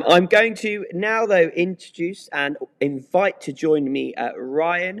 I'm going to now, though, introduce and invite to join me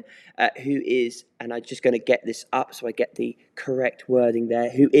Ryan, who is, and I'm just going to get this up so I get the correct wording there,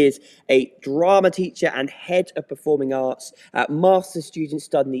 who is a drama teacher and head of performing arts, master's student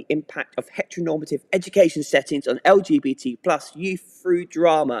studying the impact of heteronormative education settings on LGBT plus youth through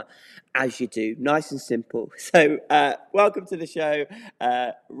drama, as you do. Nice and simple. So welcome to the show,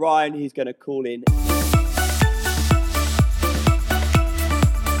 Ryan, who's going to call in.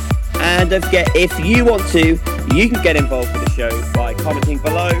 And don't forget, if you want to, you can get involved with the show by commenting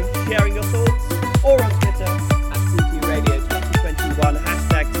below, sharing your thoughts, or on Twitter at TT Radio 2021,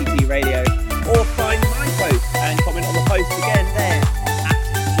 hashtag TT Radio, or find my post and comment on the post again there at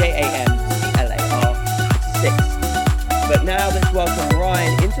JAMCLAR26. But now let's welcome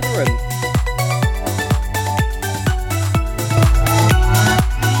Ryan into the room.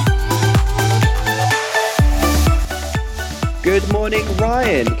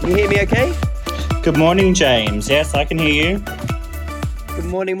 Ryan. Can you hear me okay? Good morning, James. Yes, I can hear you. Good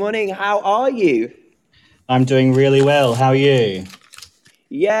morning. How are you? I'm doing really well. How are you?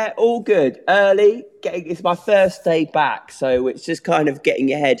 Yeah, all good. Early. It's my first day back, so it's just kind of getting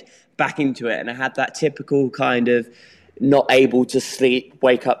your head back into it. And I had that typical kind of not able to sleep,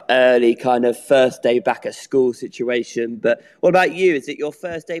 wake up early kind of first day back at school situation. But what about you? Is it your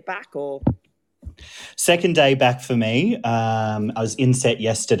first day back or? Second day back for me. I was inset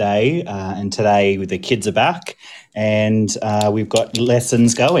yesterday and today the kids are back and we've got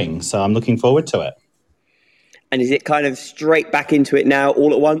lessons going. So I'm looking forward to it. And is it kind of straight back into it now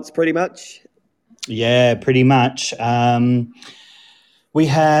all at once pretty much? Yeah, pretty much. We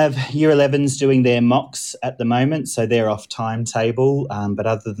have Year 11s doing their mocks at the moment, so they're off timetable. But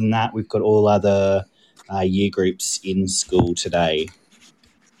other than that, we've got all other year groups in school today.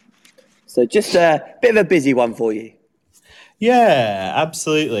 So just a bit of a busy one for you. Yeah,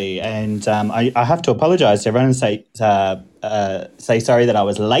 absolutely. And I have to apologise to everyone and say sorry that I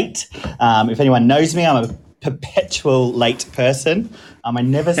was late. If anyone knows me, I'm a perpetual late person. I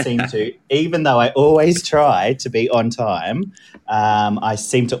never seem to, even though I always try to be on time, I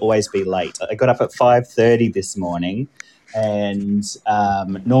seem to always be late. I got up at 5:30 this morning and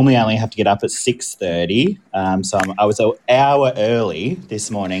normally I only have to get up at 6:30. So I was an hour early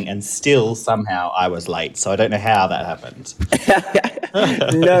this morning and still somehow I was late. So I don't know how that happened.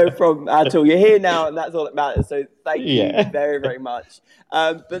 No problem at all. You're here now and that's all that matters. So thank you very, very much.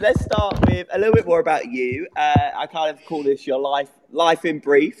 But let's start with a little bit more about you. I kind of call this your life in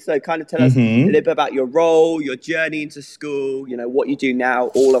brief. So kind of tell us a little bit about your role, your journey into school, what you do now,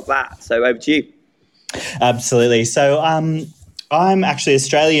 all of that. So over to you. Absolutely. So I'm actually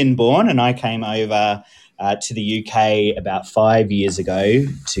Australian born and I came over to the UK about 5 years ago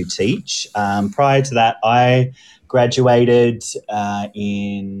to teach. Prior to that, I graduated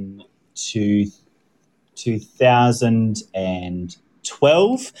in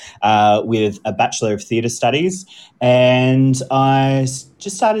 2012 with a Bachelor of Theatre Studies, and I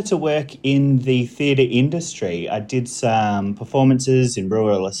just started to work in the theatre industry. I did some performances in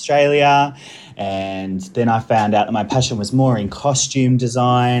rural Australia, and then I found out that my passion was more in costume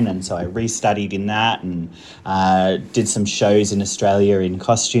design, and so I restudied in that and did some shows in Australia in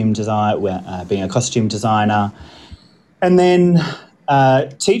costume design, being a costume designer. And then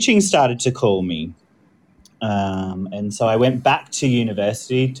teaching started to call me. And so I went back to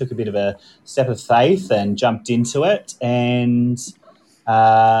university, took a bit of a step of faith and jumped into it, and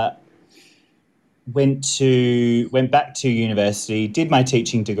went back to university, did my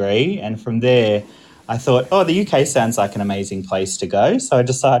teaching degree, and from there I thought, the UK sounds like an amazing place to go. So I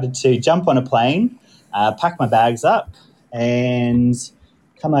decided to jump on a plane, pack my bags up and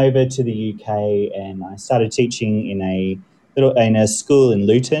come over to the UK, and I started teaching in a school in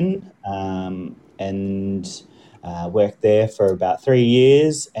Luton, and worked there for about 3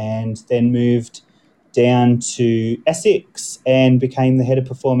 years, and then moved down to Essex and became the head of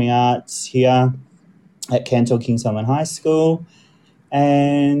performing arts here at Cantor Kingsholm High School,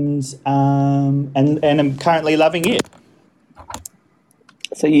 and I'm currently loving it.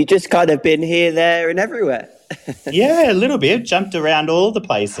 So you just kind of been here, there, and everywhere. Yeah, a little bit. Jumped around all the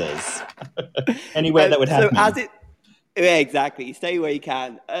places, anywhere that would have me. Yeah, exactly. You stay where you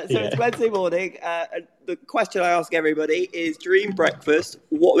can. It's Wednesday morning. The question I ask everybody is: dream breakfast.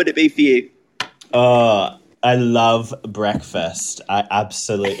 What would it be for you? Oh, I love breakfast.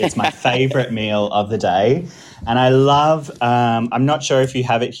 It's my favourite meal of the day. And I love, I'm not sure if you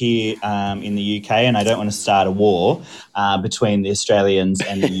have it here in the UK, and I don't want to start a war between the Australians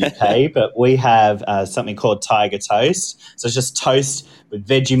and the UK, but we have something called Tiger Toast. So it's just toast with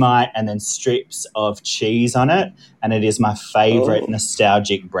Vegemite and then strips of cheese on it. And it is my favourite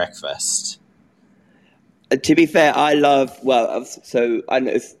nostalgic breakfast. To be fair, I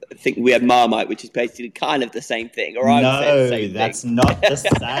think we have Marmite, which is basically kind of the same thing. Or I would say the same that's thing. Not the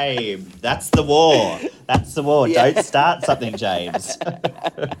same. That's the war. That's the war. Yeah. Don't start something, James.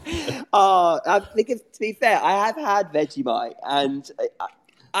 I think to be fair, I have had Vegemite, and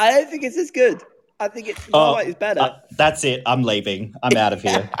I don't think it's as good. I think Marmite is better. That's it. I'm leaving. I'm out of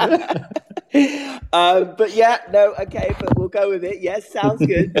here. But we'll go with it. Yes, sounds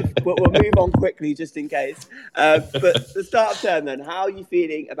good. We'll move on quickly just in case. But the start of term then, how are you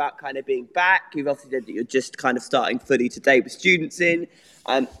feeling about kind of being back? You've obviously said that you're just kind of starting fully today with students in.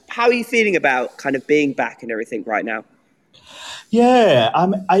 How are you feeling about kind of being back and everything right now? Yeah,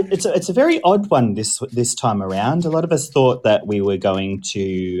 it's a very odd one this time around. A lot of us thought that we were going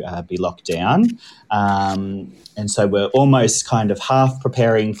to be locked down, and so we're almost kind of half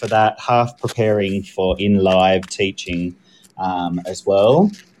preparing for that, half preparing for in live teaching as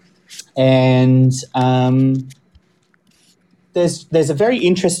well. And there's a very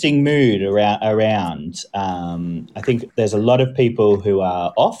interesting mood around. I think there's a lot of people who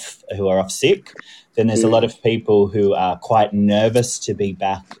are off sick. Then there's a lot of people who are quite nervous to be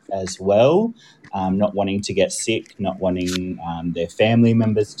back as well, not wanting to get sick, not wanting their family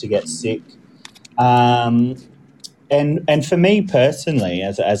members to get sick. And for me personally,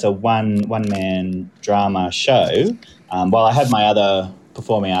 as a one-man drama show, while I have my other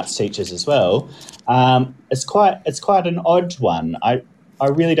performing arts teachers as well, it's quite an odd one. I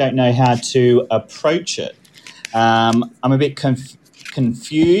really don't know how to approach it. I'm a bit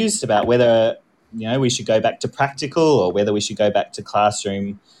confused about whether we should go back to practical or whether we should go back to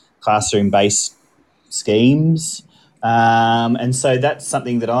classroom-based schemes. And so that's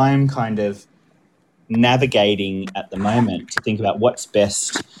something that I'm kind of navigating at the moment to think about what's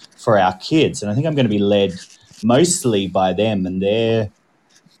best for our kids. And I think I'm going to be led mostly by them and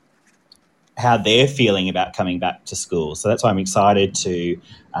how they're feeling about coming back to school. So that's why I'm excited to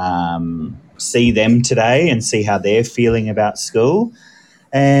see them today and see how they're feeling about school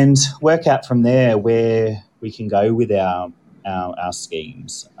and work out from there where we can go with our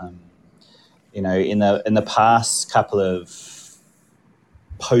schemes. In the past couple of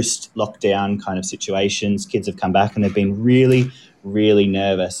post-lockdown kind of situations, kids have come back and they've been really, really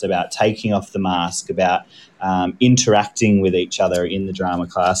nervous about taking off the mask, about interacting with each other in the drama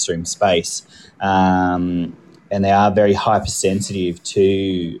classroom space. And they are very hypersensitive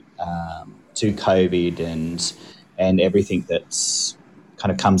to COVID and everything that's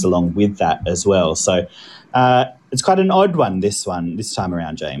kind of comes along with that as well. So it's quite an odd one this time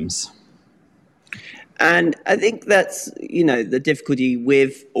around, James. And I think that's, the difficulty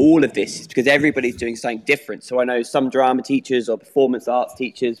with all of this is because everybody's doing something different. So I know some drama teachers or performance arts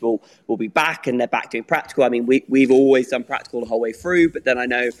teachers will be back and they're back doing practical. I mean, we've always done practical the whole way through, but then I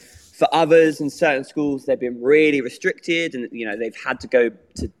know for others in certain schools, they've been really restricted and, they've had to go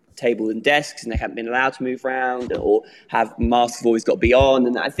to table and desks and they haven't been allowed to move around or have masks have always got to be on.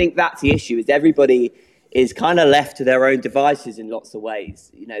 And I think that's the issue is everybody is kind of left to their own devices in lots of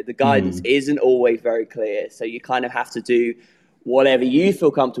ways. The guidance isn't always very clear. So you kind of have to do whatever you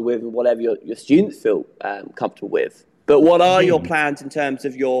feel comfortable with and whatever your students feel comfortable with. But what are your plans in terms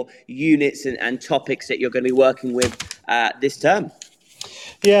of your units and topics that you're going to be working with this term?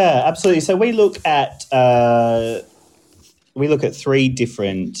 Yeah, absolutely. So we look at 3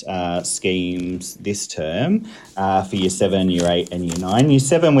 different schemes this term for Year 7, Year 8 and Year 9. Year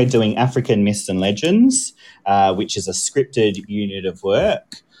 7, we're doing African Myths and Legends, which is a scripted unit of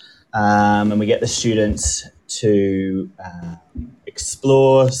work. And we get the students to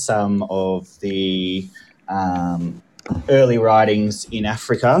explore some of the early writings in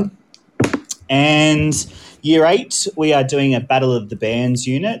Africa. And Year 8, we are doing a Battle of the Bands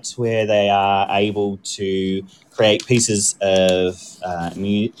unit where they are able to create pieces of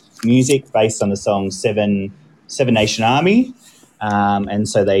music based on the song Seven Nation Army. And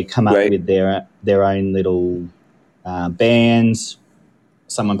so they come up with their own little bands.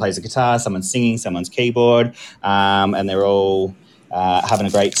 Someone plays a guitar, someone's singing, someone's keyboard, and they're all having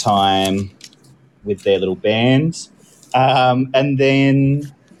a great time with their little band. And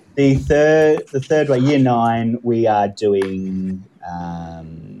then the third way, Year 9, we are doing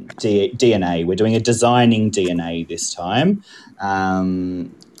DNA. We're doing a designing DNA this time.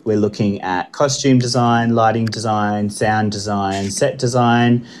 We're looking at costume design, lighting design, sound design, set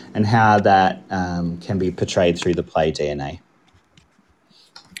design, and how that can be portrayed through the play DNA.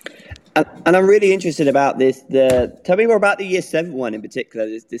 And I'm really interested about this. Tell me more about the Year 7 one in particular,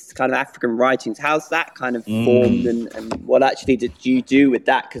 this kind of African writings. How's that kind of formed and what actually did you do with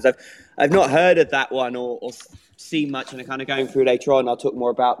that? Because I've not heard of that one or seen much, and I'm kind of going through later on. I'll talk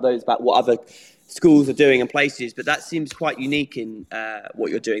more about what other schools are doing and places, but that seems quite unique in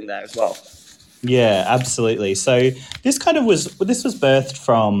what you're doing there as well. Yeah, absolutely. So this was birthed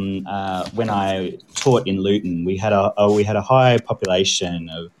from when I taught in Luton. We had a high population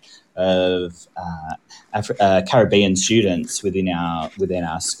of Caribbean students within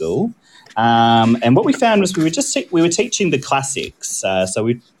our school, and what we found was we were teaching the classics.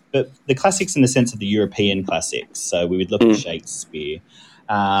 But the classics in the sense of the European classics. So we would look at Shakespeare,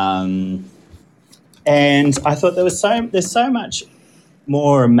 and I thought there's so much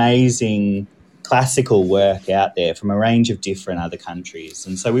more amazing classical work out there from a range of different other countries,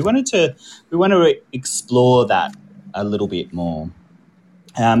 and so we wanted to explore that a little bit more.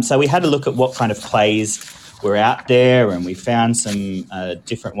 So we had a look at what kind of plays were out there, and we found some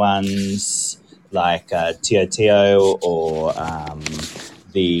different ones like Tio Tio or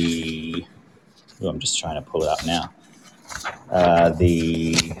I'm just trying to pull it up now.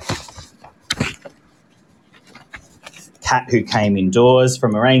 the cat who came indoors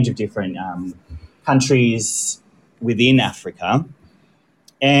from a range of different countries within Africa.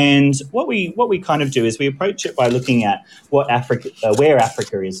 And what we kind of do is we approach it by looking at where Africa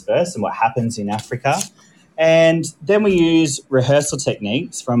is first and what happens in Africa. And then we use rehearsal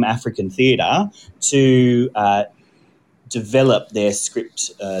techniques from African theatre to develop their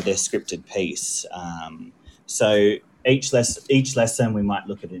scripted piece. So each lesson we might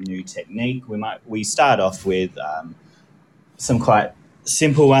look at a new technique. We start off with some quite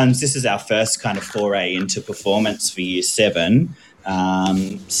simple ones. This is our first kind of foray into performance for Year 7.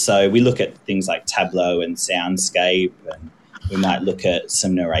 So we look at things like tableau and soundscape, and we might look at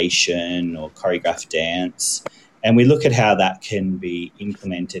some narration or choreographed dance, and we look at how that can be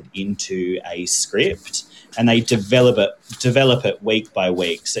implemented into a script, and they develop it week by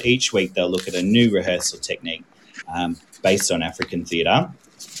week. So each week they'll look at a new rehearsal technique based on African theatre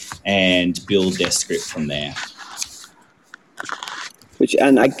and build their script from there.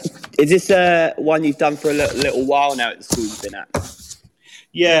 Is this one you've done for a little while now at the school you've been at?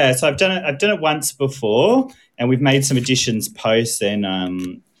 Yeah, so I've done it once before, and we've made some additions post,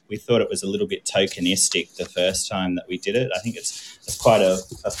 and we thought it was a little bit tokenistic the first time that we did it. I think it's quite a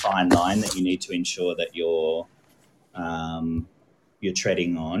fine line that you need to ensure that you're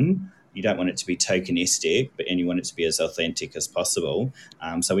treading on. You don't want it to be tokenistic, and you want it to be as authentic as possible.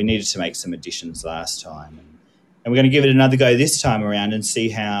 So we needed to make some additions last time. And we're going to give it another go this time around and see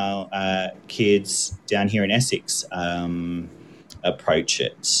how kids down here in Essex approach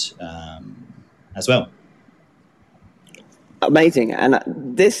it as well. Amazing. And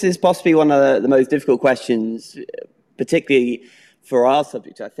this is possibly one of the most difficult questions, particularly for our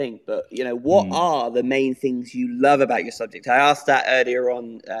subject, I think. But, what are the main things you love about your subject? I asked that earlier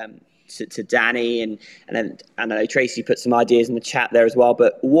on to Danny, and I know Tracy put some ideas in the chat there as well.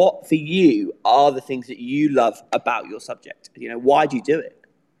 But what for you are the things that you love about your subject? Why do you do it?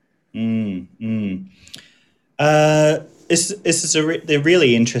 This is a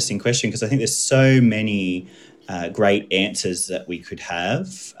really interesting question, because I think there's so many great answers that we could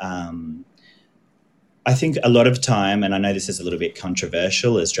have. I think a lot of time, and I know this is a little bit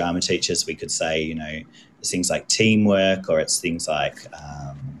controversial, as drama teachers, we could say, it's things like teamwork, or it's things like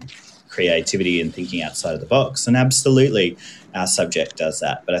creativity and thinking outside of the box. And absolutely our subject does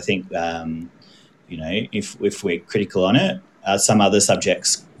that. But I think, if we're critical on it, some other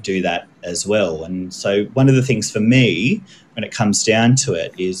subjects do that as well. And so one of the things for me, when it comes down to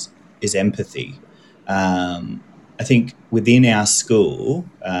it, is empathy. I think within our school,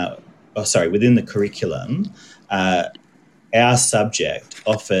 within the curriculum, our subject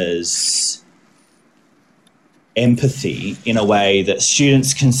offers empathy in a way that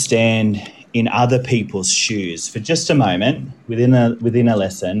students can stand in other people's shoes for just a moment within a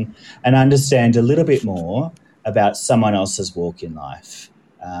lesson and understand a little bit more about someone else's walk in life.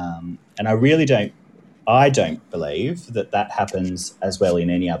 And I don't believe that happens as well in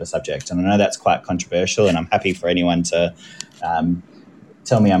any other subject. And I know that's quite controversial, and I'm happy for anyone to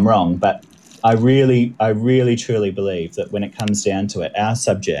tell me I'm wrong, but I really truly believe that when it comes down to it, our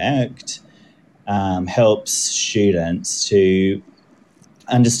subject helps students to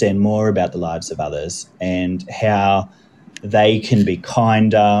understand more about the lives of others and how they can be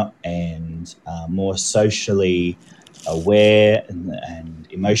kinder and more socially aware and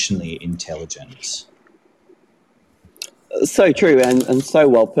emotionally intelligent. So true and so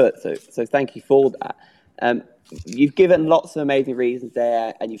well put. So thank you for that. You've given lots of amazing reasons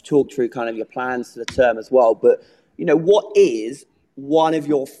there, and you've talked through kind of your plans for the term as well. But, what is one of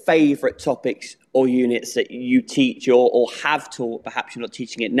your favourite topics or units that you teach or have taught? Perhaps you're not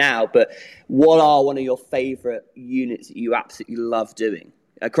teaching it now, but what are one of your favourite units that you absolutely love doing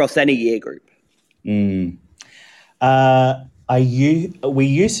across any year group? We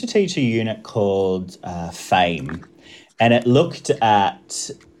used to teach a unit called Fame, and it looked at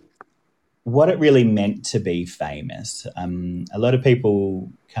what it really meant to be famous. A lot of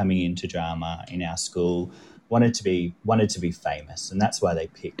people coming into drama in our school wanted to be famous, and that's why they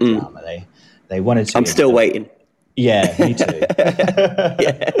picked drama. They wanted to. I'm still waiting. Yeah, me too.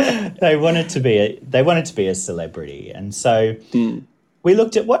 Yeah. They wanted to be a celebrity, and so we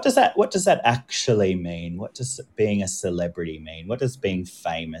looked at what does that actually mean? What does being a celebrity mean? What does being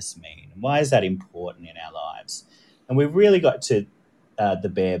famous mean? And why is that important in our lives? And we really got to the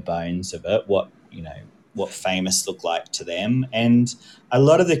bare bones of it. What famous looked like to them. And a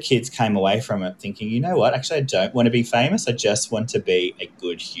lot of the kids came away from it thinking, you know what, actually I don't want to be famous. I just want to be a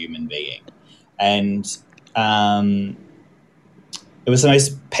good human being. And it was the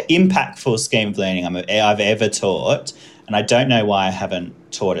most impactful scheme of learning I've ever taught. And And I don't know why I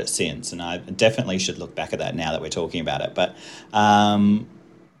haven't taught it since, and I definitely should look back at that now that we're talking about it. But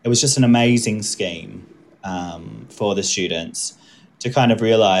it was just an amazing scheme for the students to kind of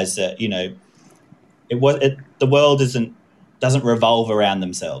realise that, you know, the world doesn't revolve around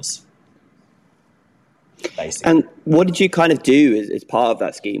themselves, basically. And what did you kind of do as part of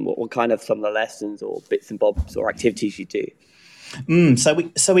that scheme? What kind of some of the lessons or bits and bobs or activities you do? So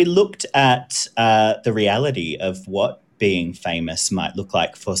we looked at the reality of what being famous might look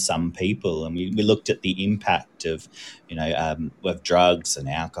like for some people, and we looked at the impact of, you know, of drugs and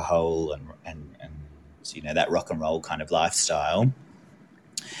alcohol and you know, that rock and roll kind of lifestyle.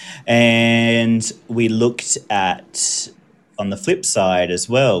 And we looked at, on the flip side as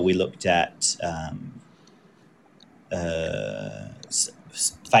well, we looked at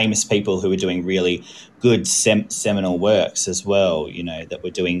famous people who were doing really good seminal works as well, you know, that were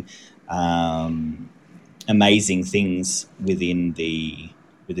doing amazing things within the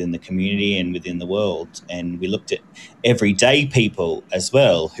community and within the world. And we looked at everyday people as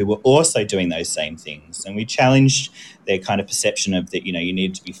well who were also doing those same things. And we challenged their kind of perception of that, you know, you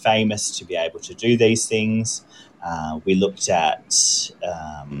need to be famous to be able to do these things. We looked at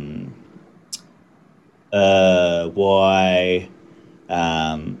why,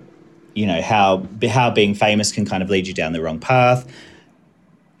 you know, how being famous can kind of lead you down the wrong path.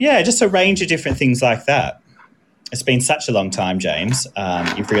 Yeah, just a range of different things like that. It's been such a long time, James.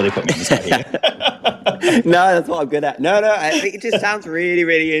 You've really put me on the spot here. No, that's what I'm good at. No, I think it just sounds really,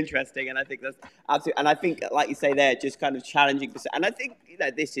 really interesting, and I think that's absolutely. And I think, like you say there, just kind of challenging. And I think, you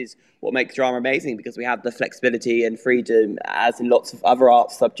know, this is what makes drama amazing, because we have the flexibility and freedom, as in lots of other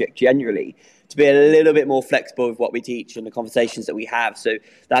art subjects generally, to be a little bit more flexible with what we teach and the conversations that we have. So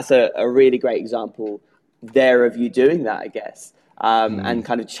that's a really great example there of you doing that, I guess. And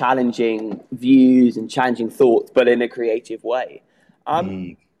kind of challenging views and challenging thoughts, but in a creative way.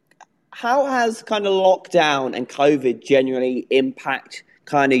 How has kind of lockdown and COVID generally impact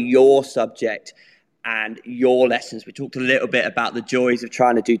kind of your subject and your lessons? We talked a little bit about the joys of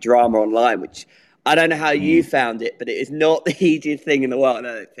trying to do drama online, which I don't know how you found it, but it is not the easiest thing in the world,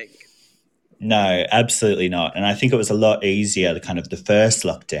 I don't think. No, absolutely not. And I think it was a lot easier, the first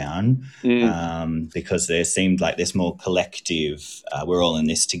lockdown, because there seemed like this more collective, we're all in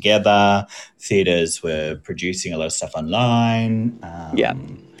this together. Theatres were producing a lot of stuff online.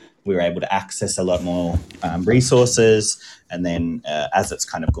 We were able to access a lot more resources. And then as it's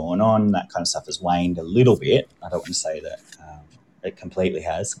kind of gone on, that kind of stuff has waned a little bit. I don't want to say that it completely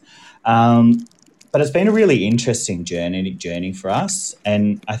has. But it's been a really interesting journey for us.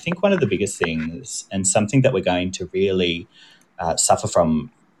 And I think one of the biggest things, and something that we're going to really suffer from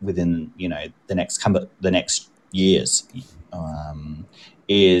within, you know, the next years,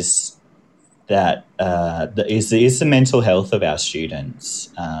 is that is the mental health of our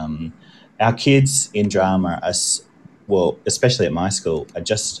students. Our kids in drama especially at my school, are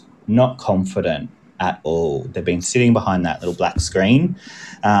just not confident at all. They've been sitting behind that little black screen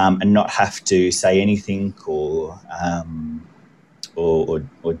and not have to say anything or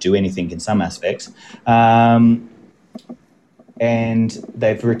do anything in some aspects. And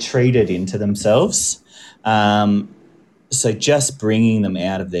they've retreated into themselves. So just bringing them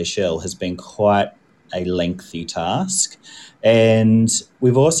out of their shell has been quite a lengthy task. And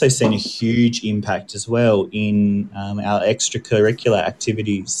we've also seen a huge impact as well in our extracurricular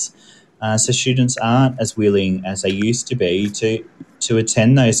activities. So students aren't as willing as they used to be to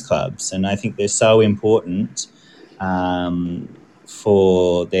attend those clubs, and I think they're so important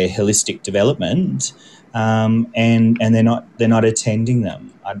for their holistic development, and they're not attending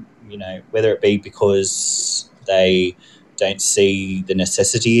them. You know, whether it be because they don't see the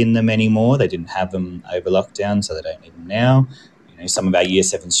necessity in them anymore, they didn't have them over lockdown, so they don't need them now. You know, some of our Year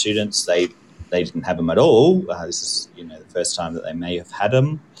 7 students, they didn't have them at all. This is, you know, the first time that they may have had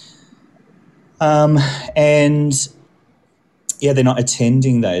them. And yeah, they're not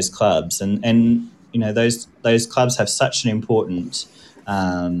attending those clubs, and you know, those clubs have such an important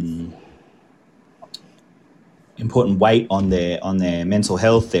weight on their mental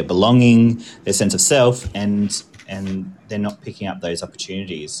health, their belonging, their sense of self, and they're not picking up those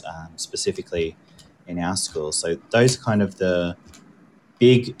opportunities specifically in our school. So those are kind of the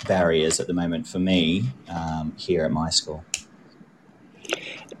big barriers at the moment for me here at my school.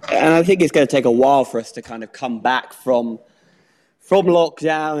 And I think it's going to take a while for us to kind of come back from from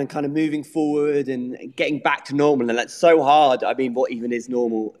lockdown and kind of moving forward and getting back to normal. And that's so hard. I mean, what even is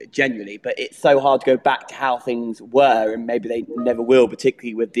normal generally, but it's so hard to go back to how things were, and maybe they never will,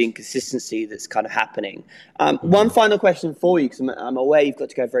 particularly with the inconsistency that's kind of happening. One final question for you, because I'm aware you've got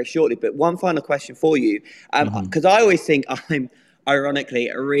to go very shortly, but one final question for you, because I always think I'm, ironically,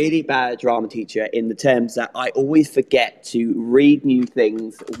 a really bad drama teacher in the terms that I always forget to read new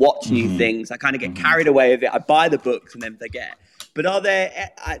things, watch new things. I kind of get carried away with it. I buy the books and then forget. But are there,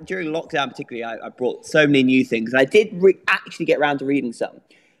 during lockdown particularly, I brought so many new things. I did actually get around to reading some.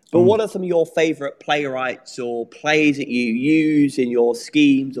 But what are some of your favourite playwrights or plays that you use in your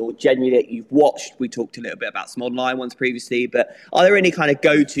schemes, or generally that you've watched? We talked a little bit about some online ones previously, but are there any kind of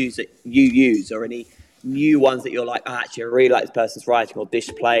go-tos that you use, or any new ones that you're like, actually, I really like this person's writing, or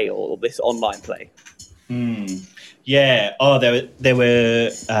this play, or this online play? Yeah. Oh, there were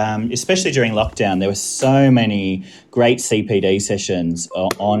especially during lockdown, there were so many great CPD sessions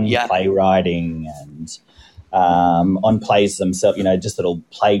on playwriting and on plays themselves. Just little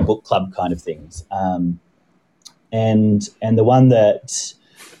play book club kind of things. And the one that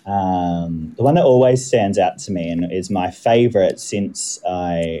always stands out to me and is my favourite since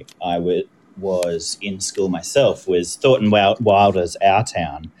I was in school myself was Thornton Wilder's Our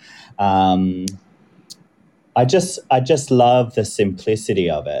Town. I just love the simplicity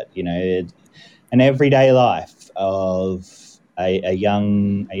of it, an everyday life of a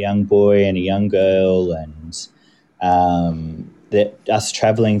young boy and a young girl, and that us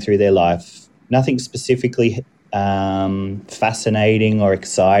travelling through their life. Nothing specifically fascinating or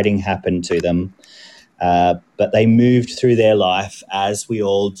exciting happened to them, but they moved through their life as we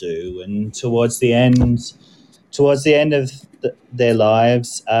all do, and towards the end of their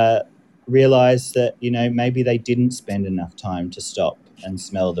lives, realised that maybe they didn't spend enough time to stop and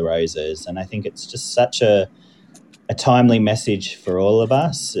smell the roses. And I think it's just such a timely message for all of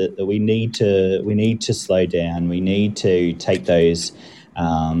us that we need to slow down. We need to take those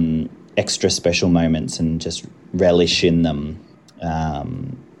extra special moments and just relish in them.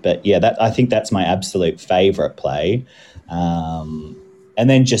 But yeah, I think that's my absolute favourite play. And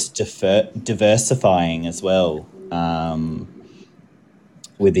then just diversifying as well.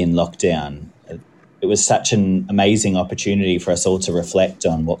 Within lockdown, it was such an amazing opportunity for us all to reflect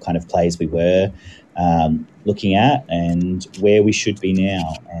on what kind of plays we were looking at and where we should be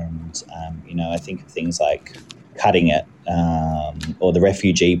now. And I think of things like Cutting It or The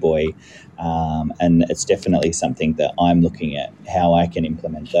Refugee Boy, and it's definitely something that I'm looking at how I can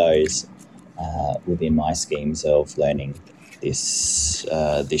implement those within my schemes of learning this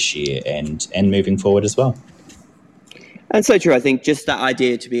year and moving forward as well. And so true. I think just that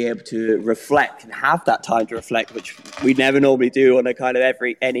idea to be able to reflect and have that time to reflect, which we never normally do on a kind of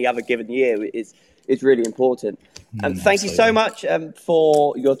any other given year, is really important. Thank you so much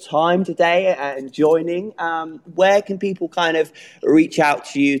for your time today and joining. Where can people kind of reach out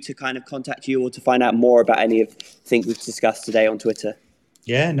to you to kind of contact you or to find out more about any of the things we've discussed today on Twitter?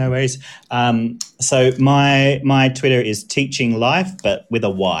 Yeah, no worries. So my Twitter is Teaching Life, but with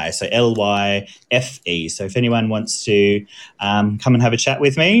a Y, so LYFE. So if anyone wants to come and have a chat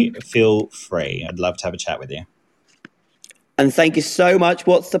with me, feel free. I'd love to have a chat with you. And thank you so much.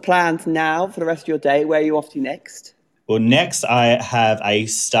 What's the plans now for the rest of your day? Where are you off to next? Well, next I have a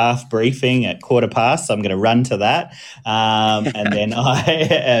staff briefing at 15:15, so I'm going to run to that. And then I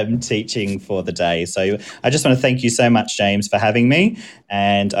am teaching for the day. So I just want to thank you so much, James, for having me.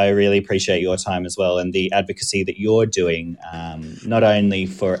 And I really appreciate your time as well and the advocacy that you're doing, not only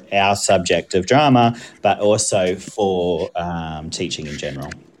for our subject of drama, but also for teaching in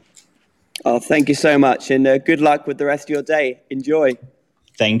general. Oh, thank you so much. And good luck with the rest of your day. Enjoy.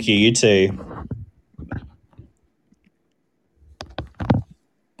 Thank you. You too.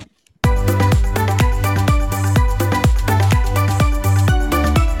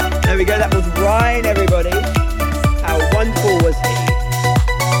 There we go. That was Ryan, everybody. How wonderful was he?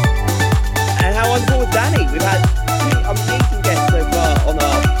 And how wonderful was Danny? We've had 2 amazing guests so far on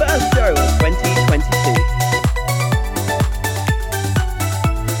our first show of 2022.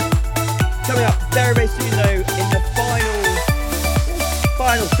 Coming up very, very soon, though, in the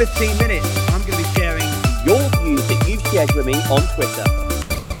final 15 minutes, I'm going to be sharing your views that you've shared with me on Twitter.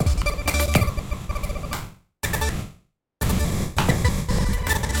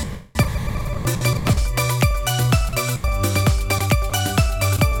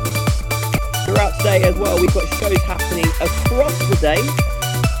 Throughout today as well, we've got shows happening across the day.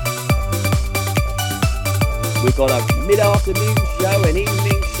 We've got a mid-afternoon show, an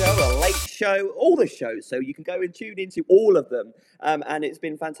evening show, a late show. show, all the shows, so you can go and tune into all of them. And it's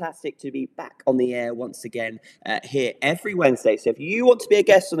been fantastic to be back on the air once again here every Wednesday. So if you want to be a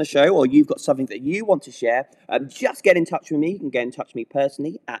guest on the show, or you've got something that you want to share, just get in touch with me. You can get in touch with me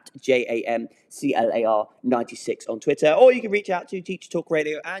personally at JAMCLAR96 on Twitter, or you can reach out to Teacher Talk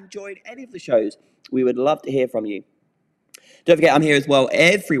Radio and join any of the shows. We would love to hear from you. Don't forget, I'm here as well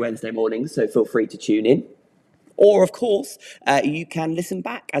every Wednesday morning, so feel free to tune in. Or, of course, you can listen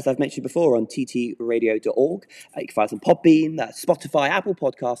back, as I've mentioned before, on ttradio.org. You can find us on Podbean, Spotify, Apple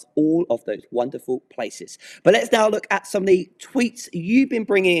Podcasts, all of those wonderful places. But let's now look at some of the tweets you've been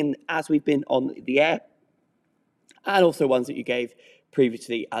bringing in as we've been on the air, and also ones that you gave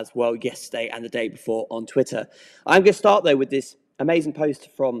previously as well yesterday and the day before on Twitter. I'm going to start, though, with this amazing post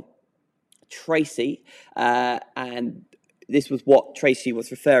from Tracy, and this was what Tracy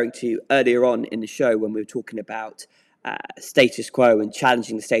was referring to earlier on in the show when we were talking about status quo and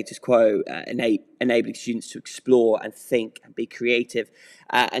challenging the status quo, enabling students to explore and think and be creative.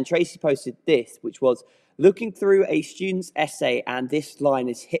 And Tracy posted this, which was, looking through a student's essay, and this line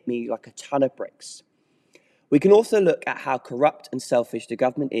has hit me like a ton of bricks. We can also look at how corrupt and selfish the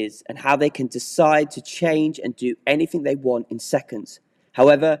government is and how they can decide to change and do anything they want in seconds.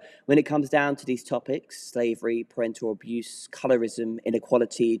 However, when it comes down to these topics, slavery, parental abuse, colorism,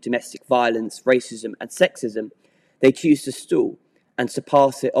 inequality, domestic violence, racism, and sexism, they choose to stall and to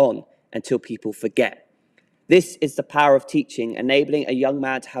pass it on until people forget. This is the power of teaching, enabling a young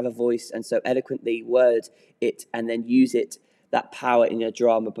man to have a voice and so eloquently word it and then use it, that power in your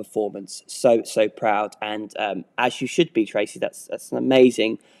drama performance. So, so proud. And as you should be, Tracy, that's an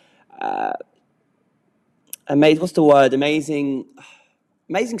amazing, what's the word? Amazing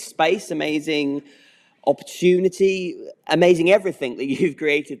space, amazing opportunity, amazing everything that you've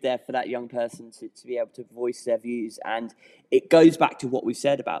created there for that young person to be able to voice their views. And it goes back to what we've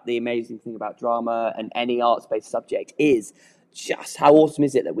said about the amazing thing about drama and any arts-based subject is just how awesome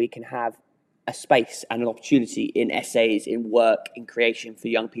is it that we can have a space and an opportunity in essays, in work, in creation for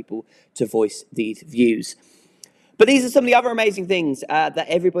young people to voice these views. But these are some of the other amazing things that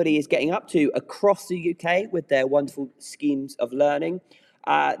everybody is getting up to across the UK with their wonderful schemes of learning.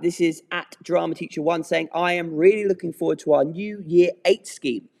 This is at Drama Teacher 1 saying, I am really looking forward to our new Year 8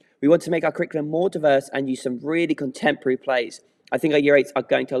 scheme. We want to make our curriculum more diverse and use some really contemporary plays. I think our Year 8s are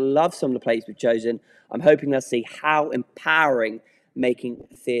going to love some of the plays we've chosen. I'm hoping they'll see how empowering making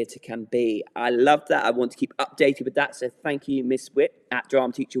theatre can be. I love that. I want to keep updated with that. So thank you, Miss Witt at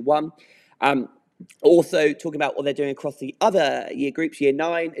Drama Teacher 1. Also talking about what they're doing across the other year groups. Year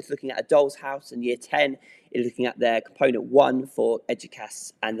 9 is looking at A Doll's House, and Year 10 is looking at their component 1 for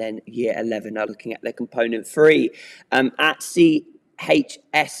Educast, and then Year 11 are looking at their component 3. At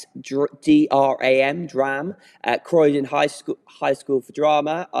CHSDRAM, DRAM, Croydon High School for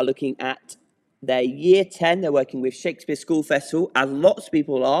Drama are looking at their Year 10. They're working with Shakespeare School Festival, as lots of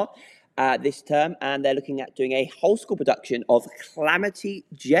people are this term, and they're looking at doing a whole school production of Calamity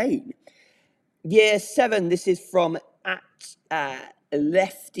Jane. Year 7, this is from at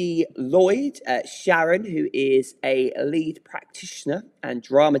Lefty Lloyd, Sharon, who is a lead practitioner and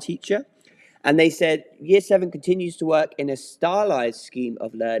drama teacher. And they said Year 7 continues to work in a stylized scheme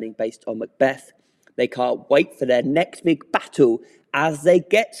of learning based on Macbeth. They can't wait for their next big battle as they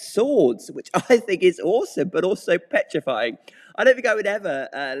get swords, which I think is awesome, but also petrifying. I don't think I would ever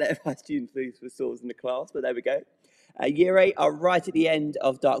let my students lose with swords in the class, but there we go. Year 8 are right at the end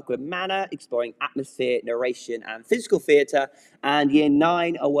of Darkwood Manor, exploring atmosphere, narration, and physical theatre. And Year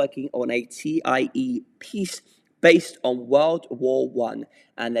 9 are working on a TIE piece based on World War I,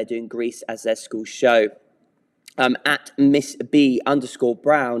 and they're doing Greece as their school show. At Miss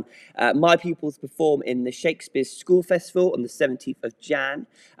B_Brown, my pupils perform in the Shakespeare School Festival on the 17th of Jan.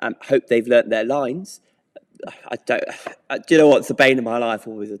 Hope they've learnt their lines. Do you know what's the bane of my life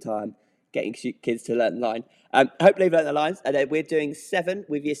all the time? Getting kids to learn the line. Hope they've learnt their lines. And we're doing 7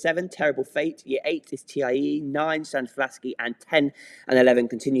 with Year 7, Terrible Fate. Year 8 is TIE, 9, Stanislavski, and 10 and 11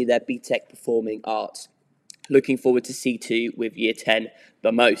 continue their BTEC Performing Arts. Looking forward to C2 with Year 10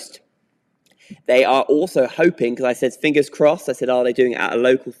 the most. They are also hoping, because I said fingers crossed, I said, are they doing it at a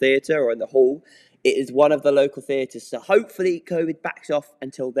local theatre or in the hall? It is one of the local theatres, so hopefully COVID backs off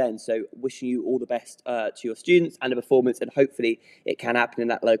until then. So wishing you all the best to your students and the performance, and hopefully it can happen in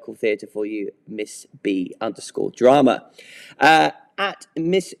that local theatre for you, Miss B_Drama. At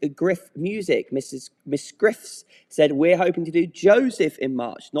Miss Griff Music, Miss Griffs said, we're hoping to do Joseph in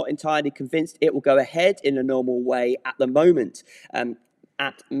March. Not entirely convinced it will go ahead in a normal way at the moment.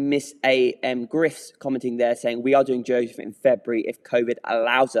 At Miss A.M. Griffs commenting there saying, we are doing Joseph in February if COVID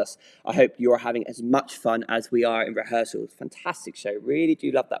allows us. I hope you are having as much fun as we are in rehearsals. Fantastic show. Really do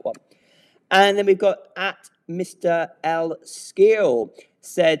love that one. And then we've got at Mr. L. Skill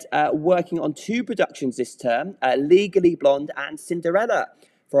said, working on 2 productions this term, Legally Blonde and Cinderella.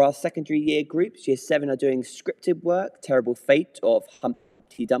 For our secondary year groups, Year 7 are doing scripted work, Terrible Fate of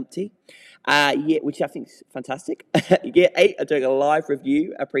Humpty Dumpty, which I think is fantastic. Year 8 are doing a live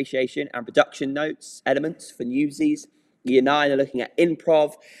review, appreciation and production notes, elements for Newsies. Year 9 are looking at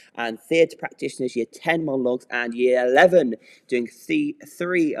improv and theatre practitioners. Year 10 monologues, and Year 11 doing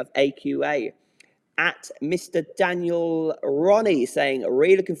C3 of AQA. At Mr. Daniel Ronnie saying,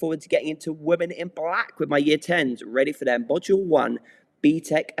 really looking forward to getting into Women in Black with my Year 10s, ready for their Module 1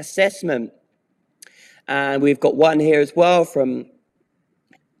 BTEC assessment. And we've got one here as well from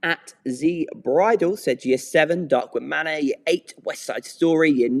at Z Bridal, said Year 7, Darkwood Manor, Year 8, West Side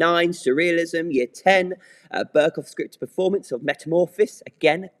Story, Year 9, Surrealism, Year 10, Berkoff script performance of Metamorphosis,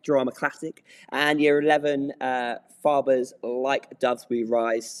 again, drama classic, and Year 11, Faber's Like Doves We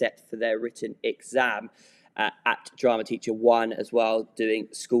Rise, set for their written exam. At Drama Teacher 1 as well, doing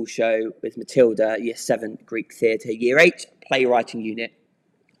school show with Matilda, Year 7, Greek Theatre, Year 8, Playwriting Unit,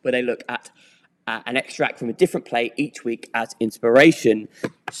 where they look at an extract from a different play each week as inspiration.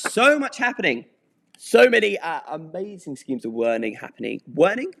 So much happening. So many amazing schemes of learning happening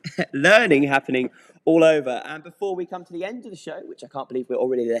all over. And before we come to the end of the show, which I can't believe we're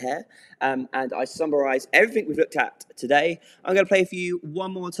already there, and I summarise everything we've looked at today, I'm going to play for you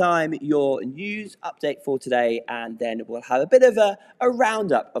one more time your news update for today, and then we'll have a bit of a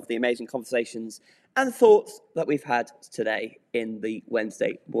roundup of the amazing conversations and thoughts that we've had today in the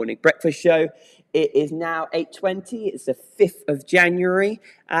Wednesday morning breakfast show. It is now 8:20. It's the 5th of January,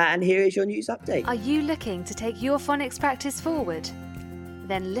 and here is your news update. Are you looking to take your phonics practice forward?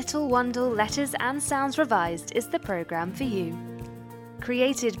 Then Little Wandle Letters and Sounds Revised is the programme for you.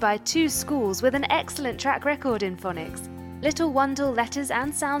 Created by 2 schools with an excellent track record in phonics, Little Wandle Letters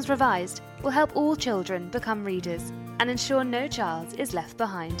and Sounds Revised will help all children become readers and ensure no child is left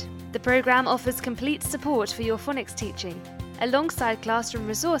behind. The programme offers complete support for your phonics teaching, alongside classroom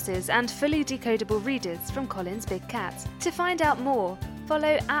resources and fully decodable readers from Collins Big Cat. To find out more,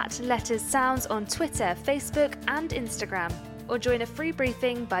 follow at Letters Sounds on Twitter, Facebook and Instagram, or join a free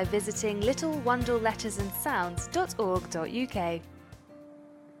briefing by visiting littlewandlelettersandsounds.org.uk.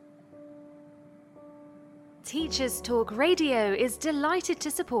 Teachers Talk Radio is delighted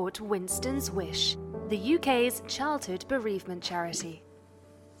to support Winston's Wish, the UK's childhood bereavement charity.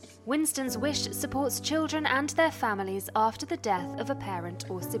 Winston's Wish supports children and their families after the death of a parent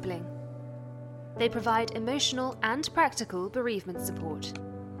or sibling. They provide emotional and practical bereavement support.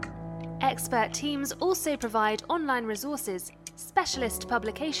 Expert teams also provide online resources, specialist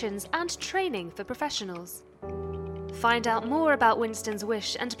publications, and training for professionals. Find out more about Winston's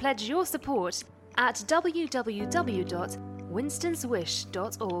Wish and pledge your support at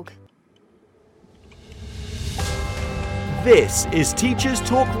www.winstonswish.org. This is Teachers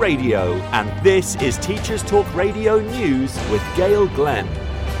Talk Radio, and this is Teachers Talk Radio News with Gail Glenn.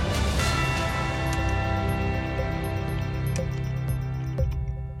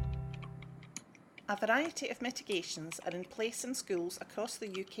 A variety of mitigations are in place in schools across the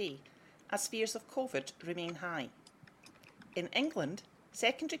UK as fears of COVID remain high. In England,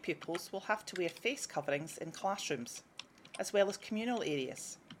 secondary pupils will have to wear face coverings in classrooms, as well as communal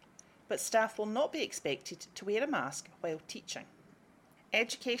areas, but staff will not be expected to wear a mask while teaching.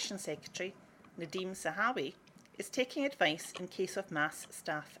 Education Secretary Nadeem Zahawi is taking advice in case of mass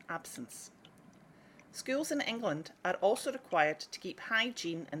staff absence. Schools in England are also required to keep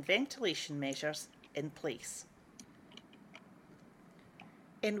hygiene and ventilation measures in place.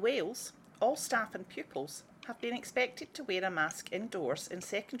 In Wales, all staff and pupils have been expected to wear a mask indoors in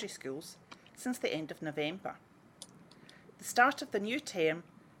secondary schools since the end of November. The start of the new term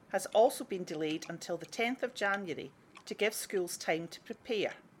has also been delayed until the 10th of January to give schools time to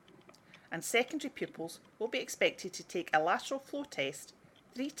prepare, and secondary pupils will be expected to take a lateral flow test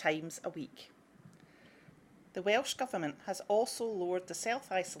 3 times a week. The Welsh Government has also lowered the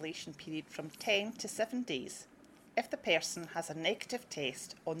self-isolation period from 10 to 7 days if the person has a negative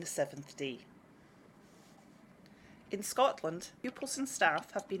test on the 7th day. In Scotland, pupils and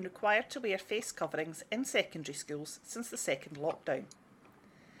staff have been required to wear face coverings in secondary schools since the second lockdown.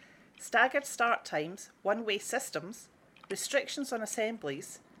 Staggered start times, one-way systems, restrictions on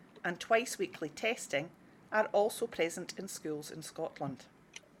assemblies, and twice-weekly testing are also present in schools in Scotland.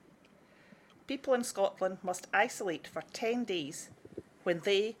 People in Scotland must isolate for 10 days when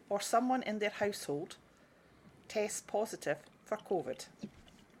they or someone in their household tests positive for COVID.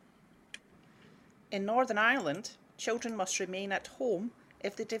 In Northern Ireland, children must remain at home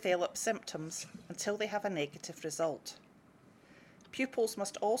if they develop symptoms until they have a negative result. Pupils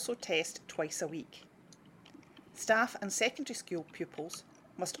must also test twice a week. Staff and secondary school pupils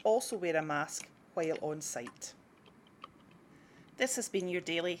must also wear a mask while on site. This has been your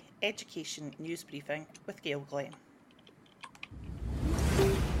daily education news briefing with Gail Glenn.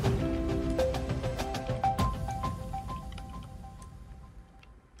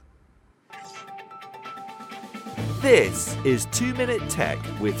 This is 2 Minute Tech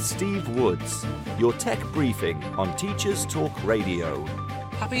with Steve Woods, your tech briefing on Teachers Talk Radio.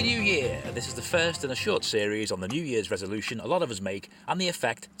 Happy New Year! This is the first in a short series on the New Year's resolution a lot of us make and the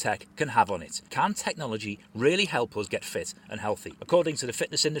effect tech can have on it. Can technology really help us get fit and healthy? According to the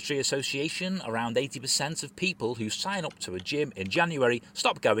Fitness Industry Association, around 80% of people who sign up to a gym in January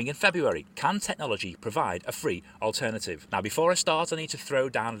stop going in February. Can technology provide a free alternative? Now, before I start, I need to throw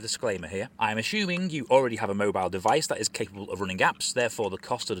down a disclaimer here. I am assuming you already have a mobile device that is capable of running apps, therefore the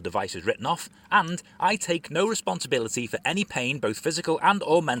cost of the device is written off, and I take no responsibility for any pain, both physical and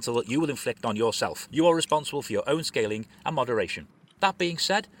or mental, that you will inflict on yourself. You are responsible for your own scaling and moderation. That being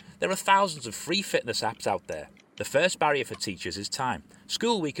said, there are thousands of free fitness apps out there. The first barrier for teachers is time.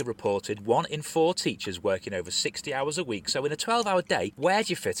 School Week have reported 1 in 4 teachers working over 60 hours a week, so in a 12-hour day, where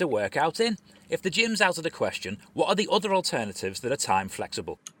do you fit a workout in? If the gym's out of the question, what are the other alternatives that are time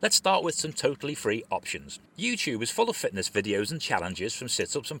flexible? Let's start with some totally free options. YouTube is full of fitness videos and challenges, from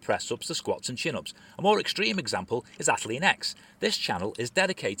sit-ups and press-ups to squats and chin-ups. A more extreme example is Athlean X. This channel is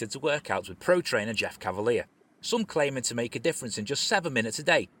dedicated to workouts with pro trainer Jeff Cavalier. Some claiming to make a difference in just 7 minutes a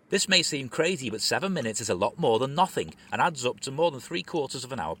day. This may seem crazy, but 7 minutes is a lot more than nothing and adds up to more than 3/4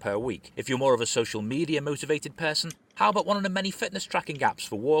 of an hour per week. If you're more of a social media motivated person, how about one of the many fitness tracking apps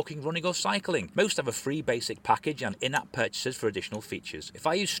for walking, running or cycling? Most have a free basic package and in-app purchases for additional features. If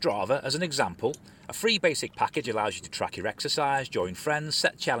I use Strava as an example, a free basic package allows you to track your exercise, join friends,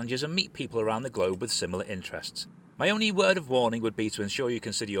 set challenges and meet people around the globe with similar interests. My only word of warning would be to ensure you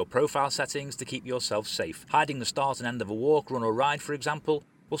consider your profile settings to keep yourself safe. Hiding the start and end of a walk, run or ride, for example,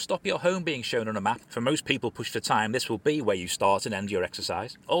 will stop your home being shown on a map. For most people pushed for time, this will be where you start and end your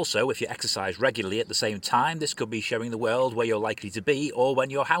exercise. Also, if you exercise regularly at the same time, this could be showing the world where you're likely to be or when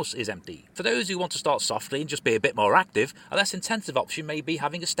your house is empty. For those who want to start softly and just be a bit more active, a less intensive option may be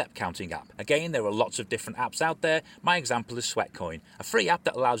having a step counting app. Again, there are lots of different apps out there. My example is Sweatcoin, a free app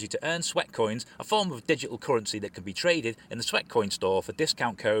that allows you to earn sweat coins, a form of digital currency that can be traded in the Sweatcoin store for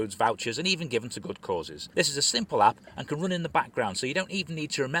discount codes, vouchers and even given to good causes. This is a simple app and can run in the background, so you don't even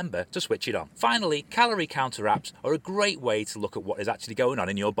need to remember to switch it on. Finally, calorie counter apps are a great way to look at what is actually going on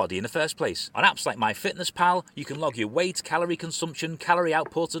in your body in the first place. On apps like MyFitnessPal, you can log your weight, calorie consumption, calorie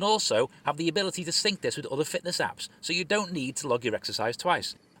output, and also have the ability to sync this with other fitness apps, so you don't need to log your exercise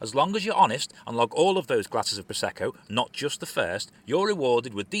twice. As long as you're honest and log all of those glasses of Prosecco, not just the first, you're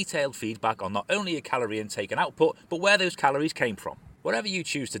rewarded with detailed feedback on not only your calorie intake and output, but where those calories came from. Whatever you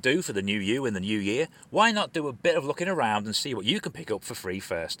choose to do for the new you in the new year, why not do a bit of looking around and see what you can pick up for free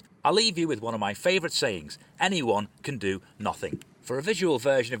first? I'll leave you with one of my favourite sayings: anyone can do nothing. For a visual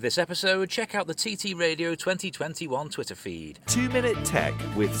version of this episode, check out the TT Radio 2021 Twitter feed. 2 Minute Tech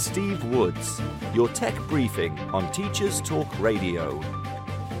with Steve Woods, your tech briefing on Teachers Talk Radio.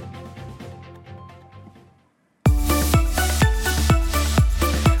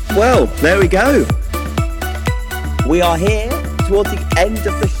 Well, there we go. We are here towards the end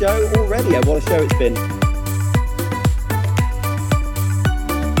of the show already. And what a show it's been.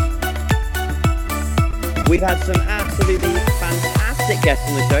 We've had some absolutely fantastic guests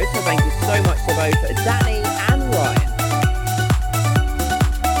on the show, so thank you so much to both Danny and Ryan.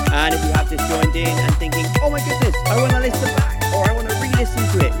 And if you have just joined in and thinking, oh my goodness, I want to listen back or I want to re-listen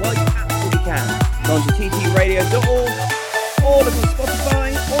to it, well, you absolutely can. Go on to ttradio.org or look on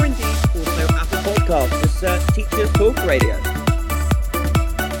Spotify or indeed also Apple Podcasts. Just search Teachers Talk Radio.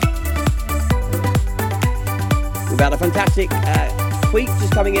 We've had a fantastic tweet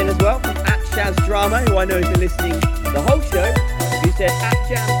just coming in as well from @Shaz Drama, who I know has been listening the whole show, who said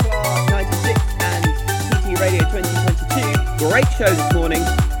 @JamClark96 and TT Radio 2022, great show this morning.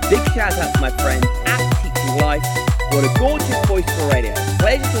 Big shout out to my friend @Teaching Life. What a gorgeous voice for radio.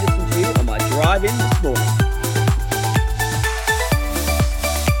 Pleasure to listen to you on my drive in this morning.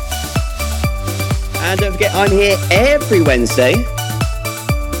 And don't forget, I'm here every Wednesday,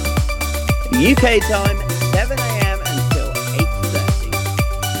 UK time, 7 a.m. until 8:30.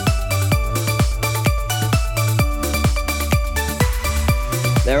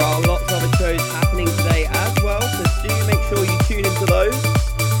 There are lots of other shows happening today as well, so do make sure you tune into those.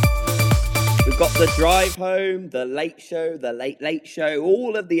 We've got the drive home, the late show, the late show,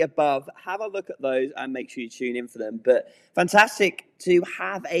 all of the above. Have a look at those and make sure you tune in for them. But fantastic to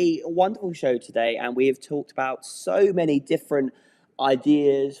have a wonderful show today, and we have talked about so many different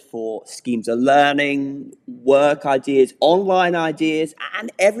ideas for schemes of learning, work ideas, online ideas,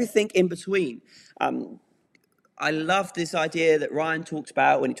 and everything in between. I love this idea that Ryan talked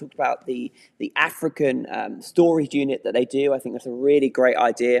about when he talked about the African storage unit that they do. I think that's a really great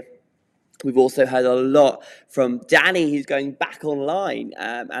idea. We've also heard a lot from Danny, who's going back online,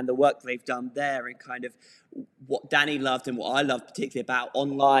 and the work they've done there, and kind of what Danny loved and what I loved particularly about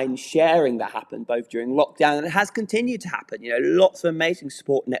online sharing that happened both during lockdown, and it has continued to happen. You know, lots of amazing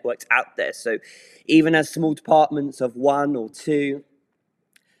support networks out there. So even as small departments of 1 or 2,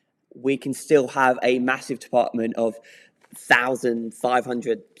 we can still have a massive department of 1,000,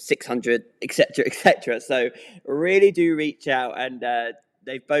 500, 600, etc., etc. So really do reach out, and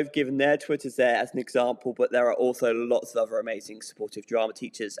they've both given their Twitters there as an example, but there are also lots of other amazing supportive drama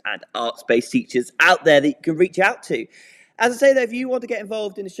teachers and arts-based teachers out there that you can reach out to. As I say, though, if you want to get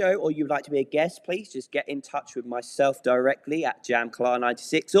involved in the show or you'd like to be a guest, please just get in touch with myself directly at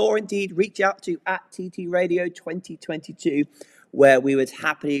JamClar96, or indeed reach out to @TT Radio 2022, where we would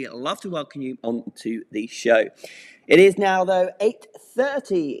happily love to welcome you onto the show. It is now, though,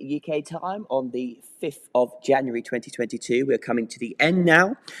 8:30 UK time on the 5th of January 2022. We're coming to the end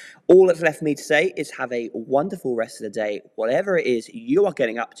now. All that's left for me to say is have a wonderful rest of the day, whatever it is you are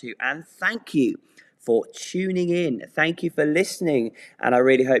getting up to, and thank you for tuning in. Thank you for listening, and I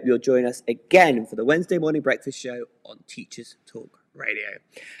really hope you'll join us again for the Wednesday morning breakfast show on Teachers Talk Radio.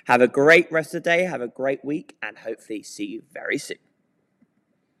 Have a great rest of the day, have a great week, and hopefully see you very soon.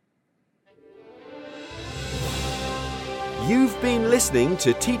 You've been listening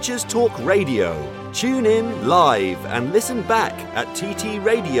to Teachers Talk Radio. Tune in live and listen back at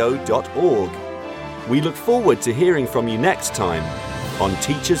ttradio.org. We look forward to hearing from you next time on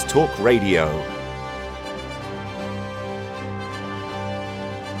Teachers Talk Radio.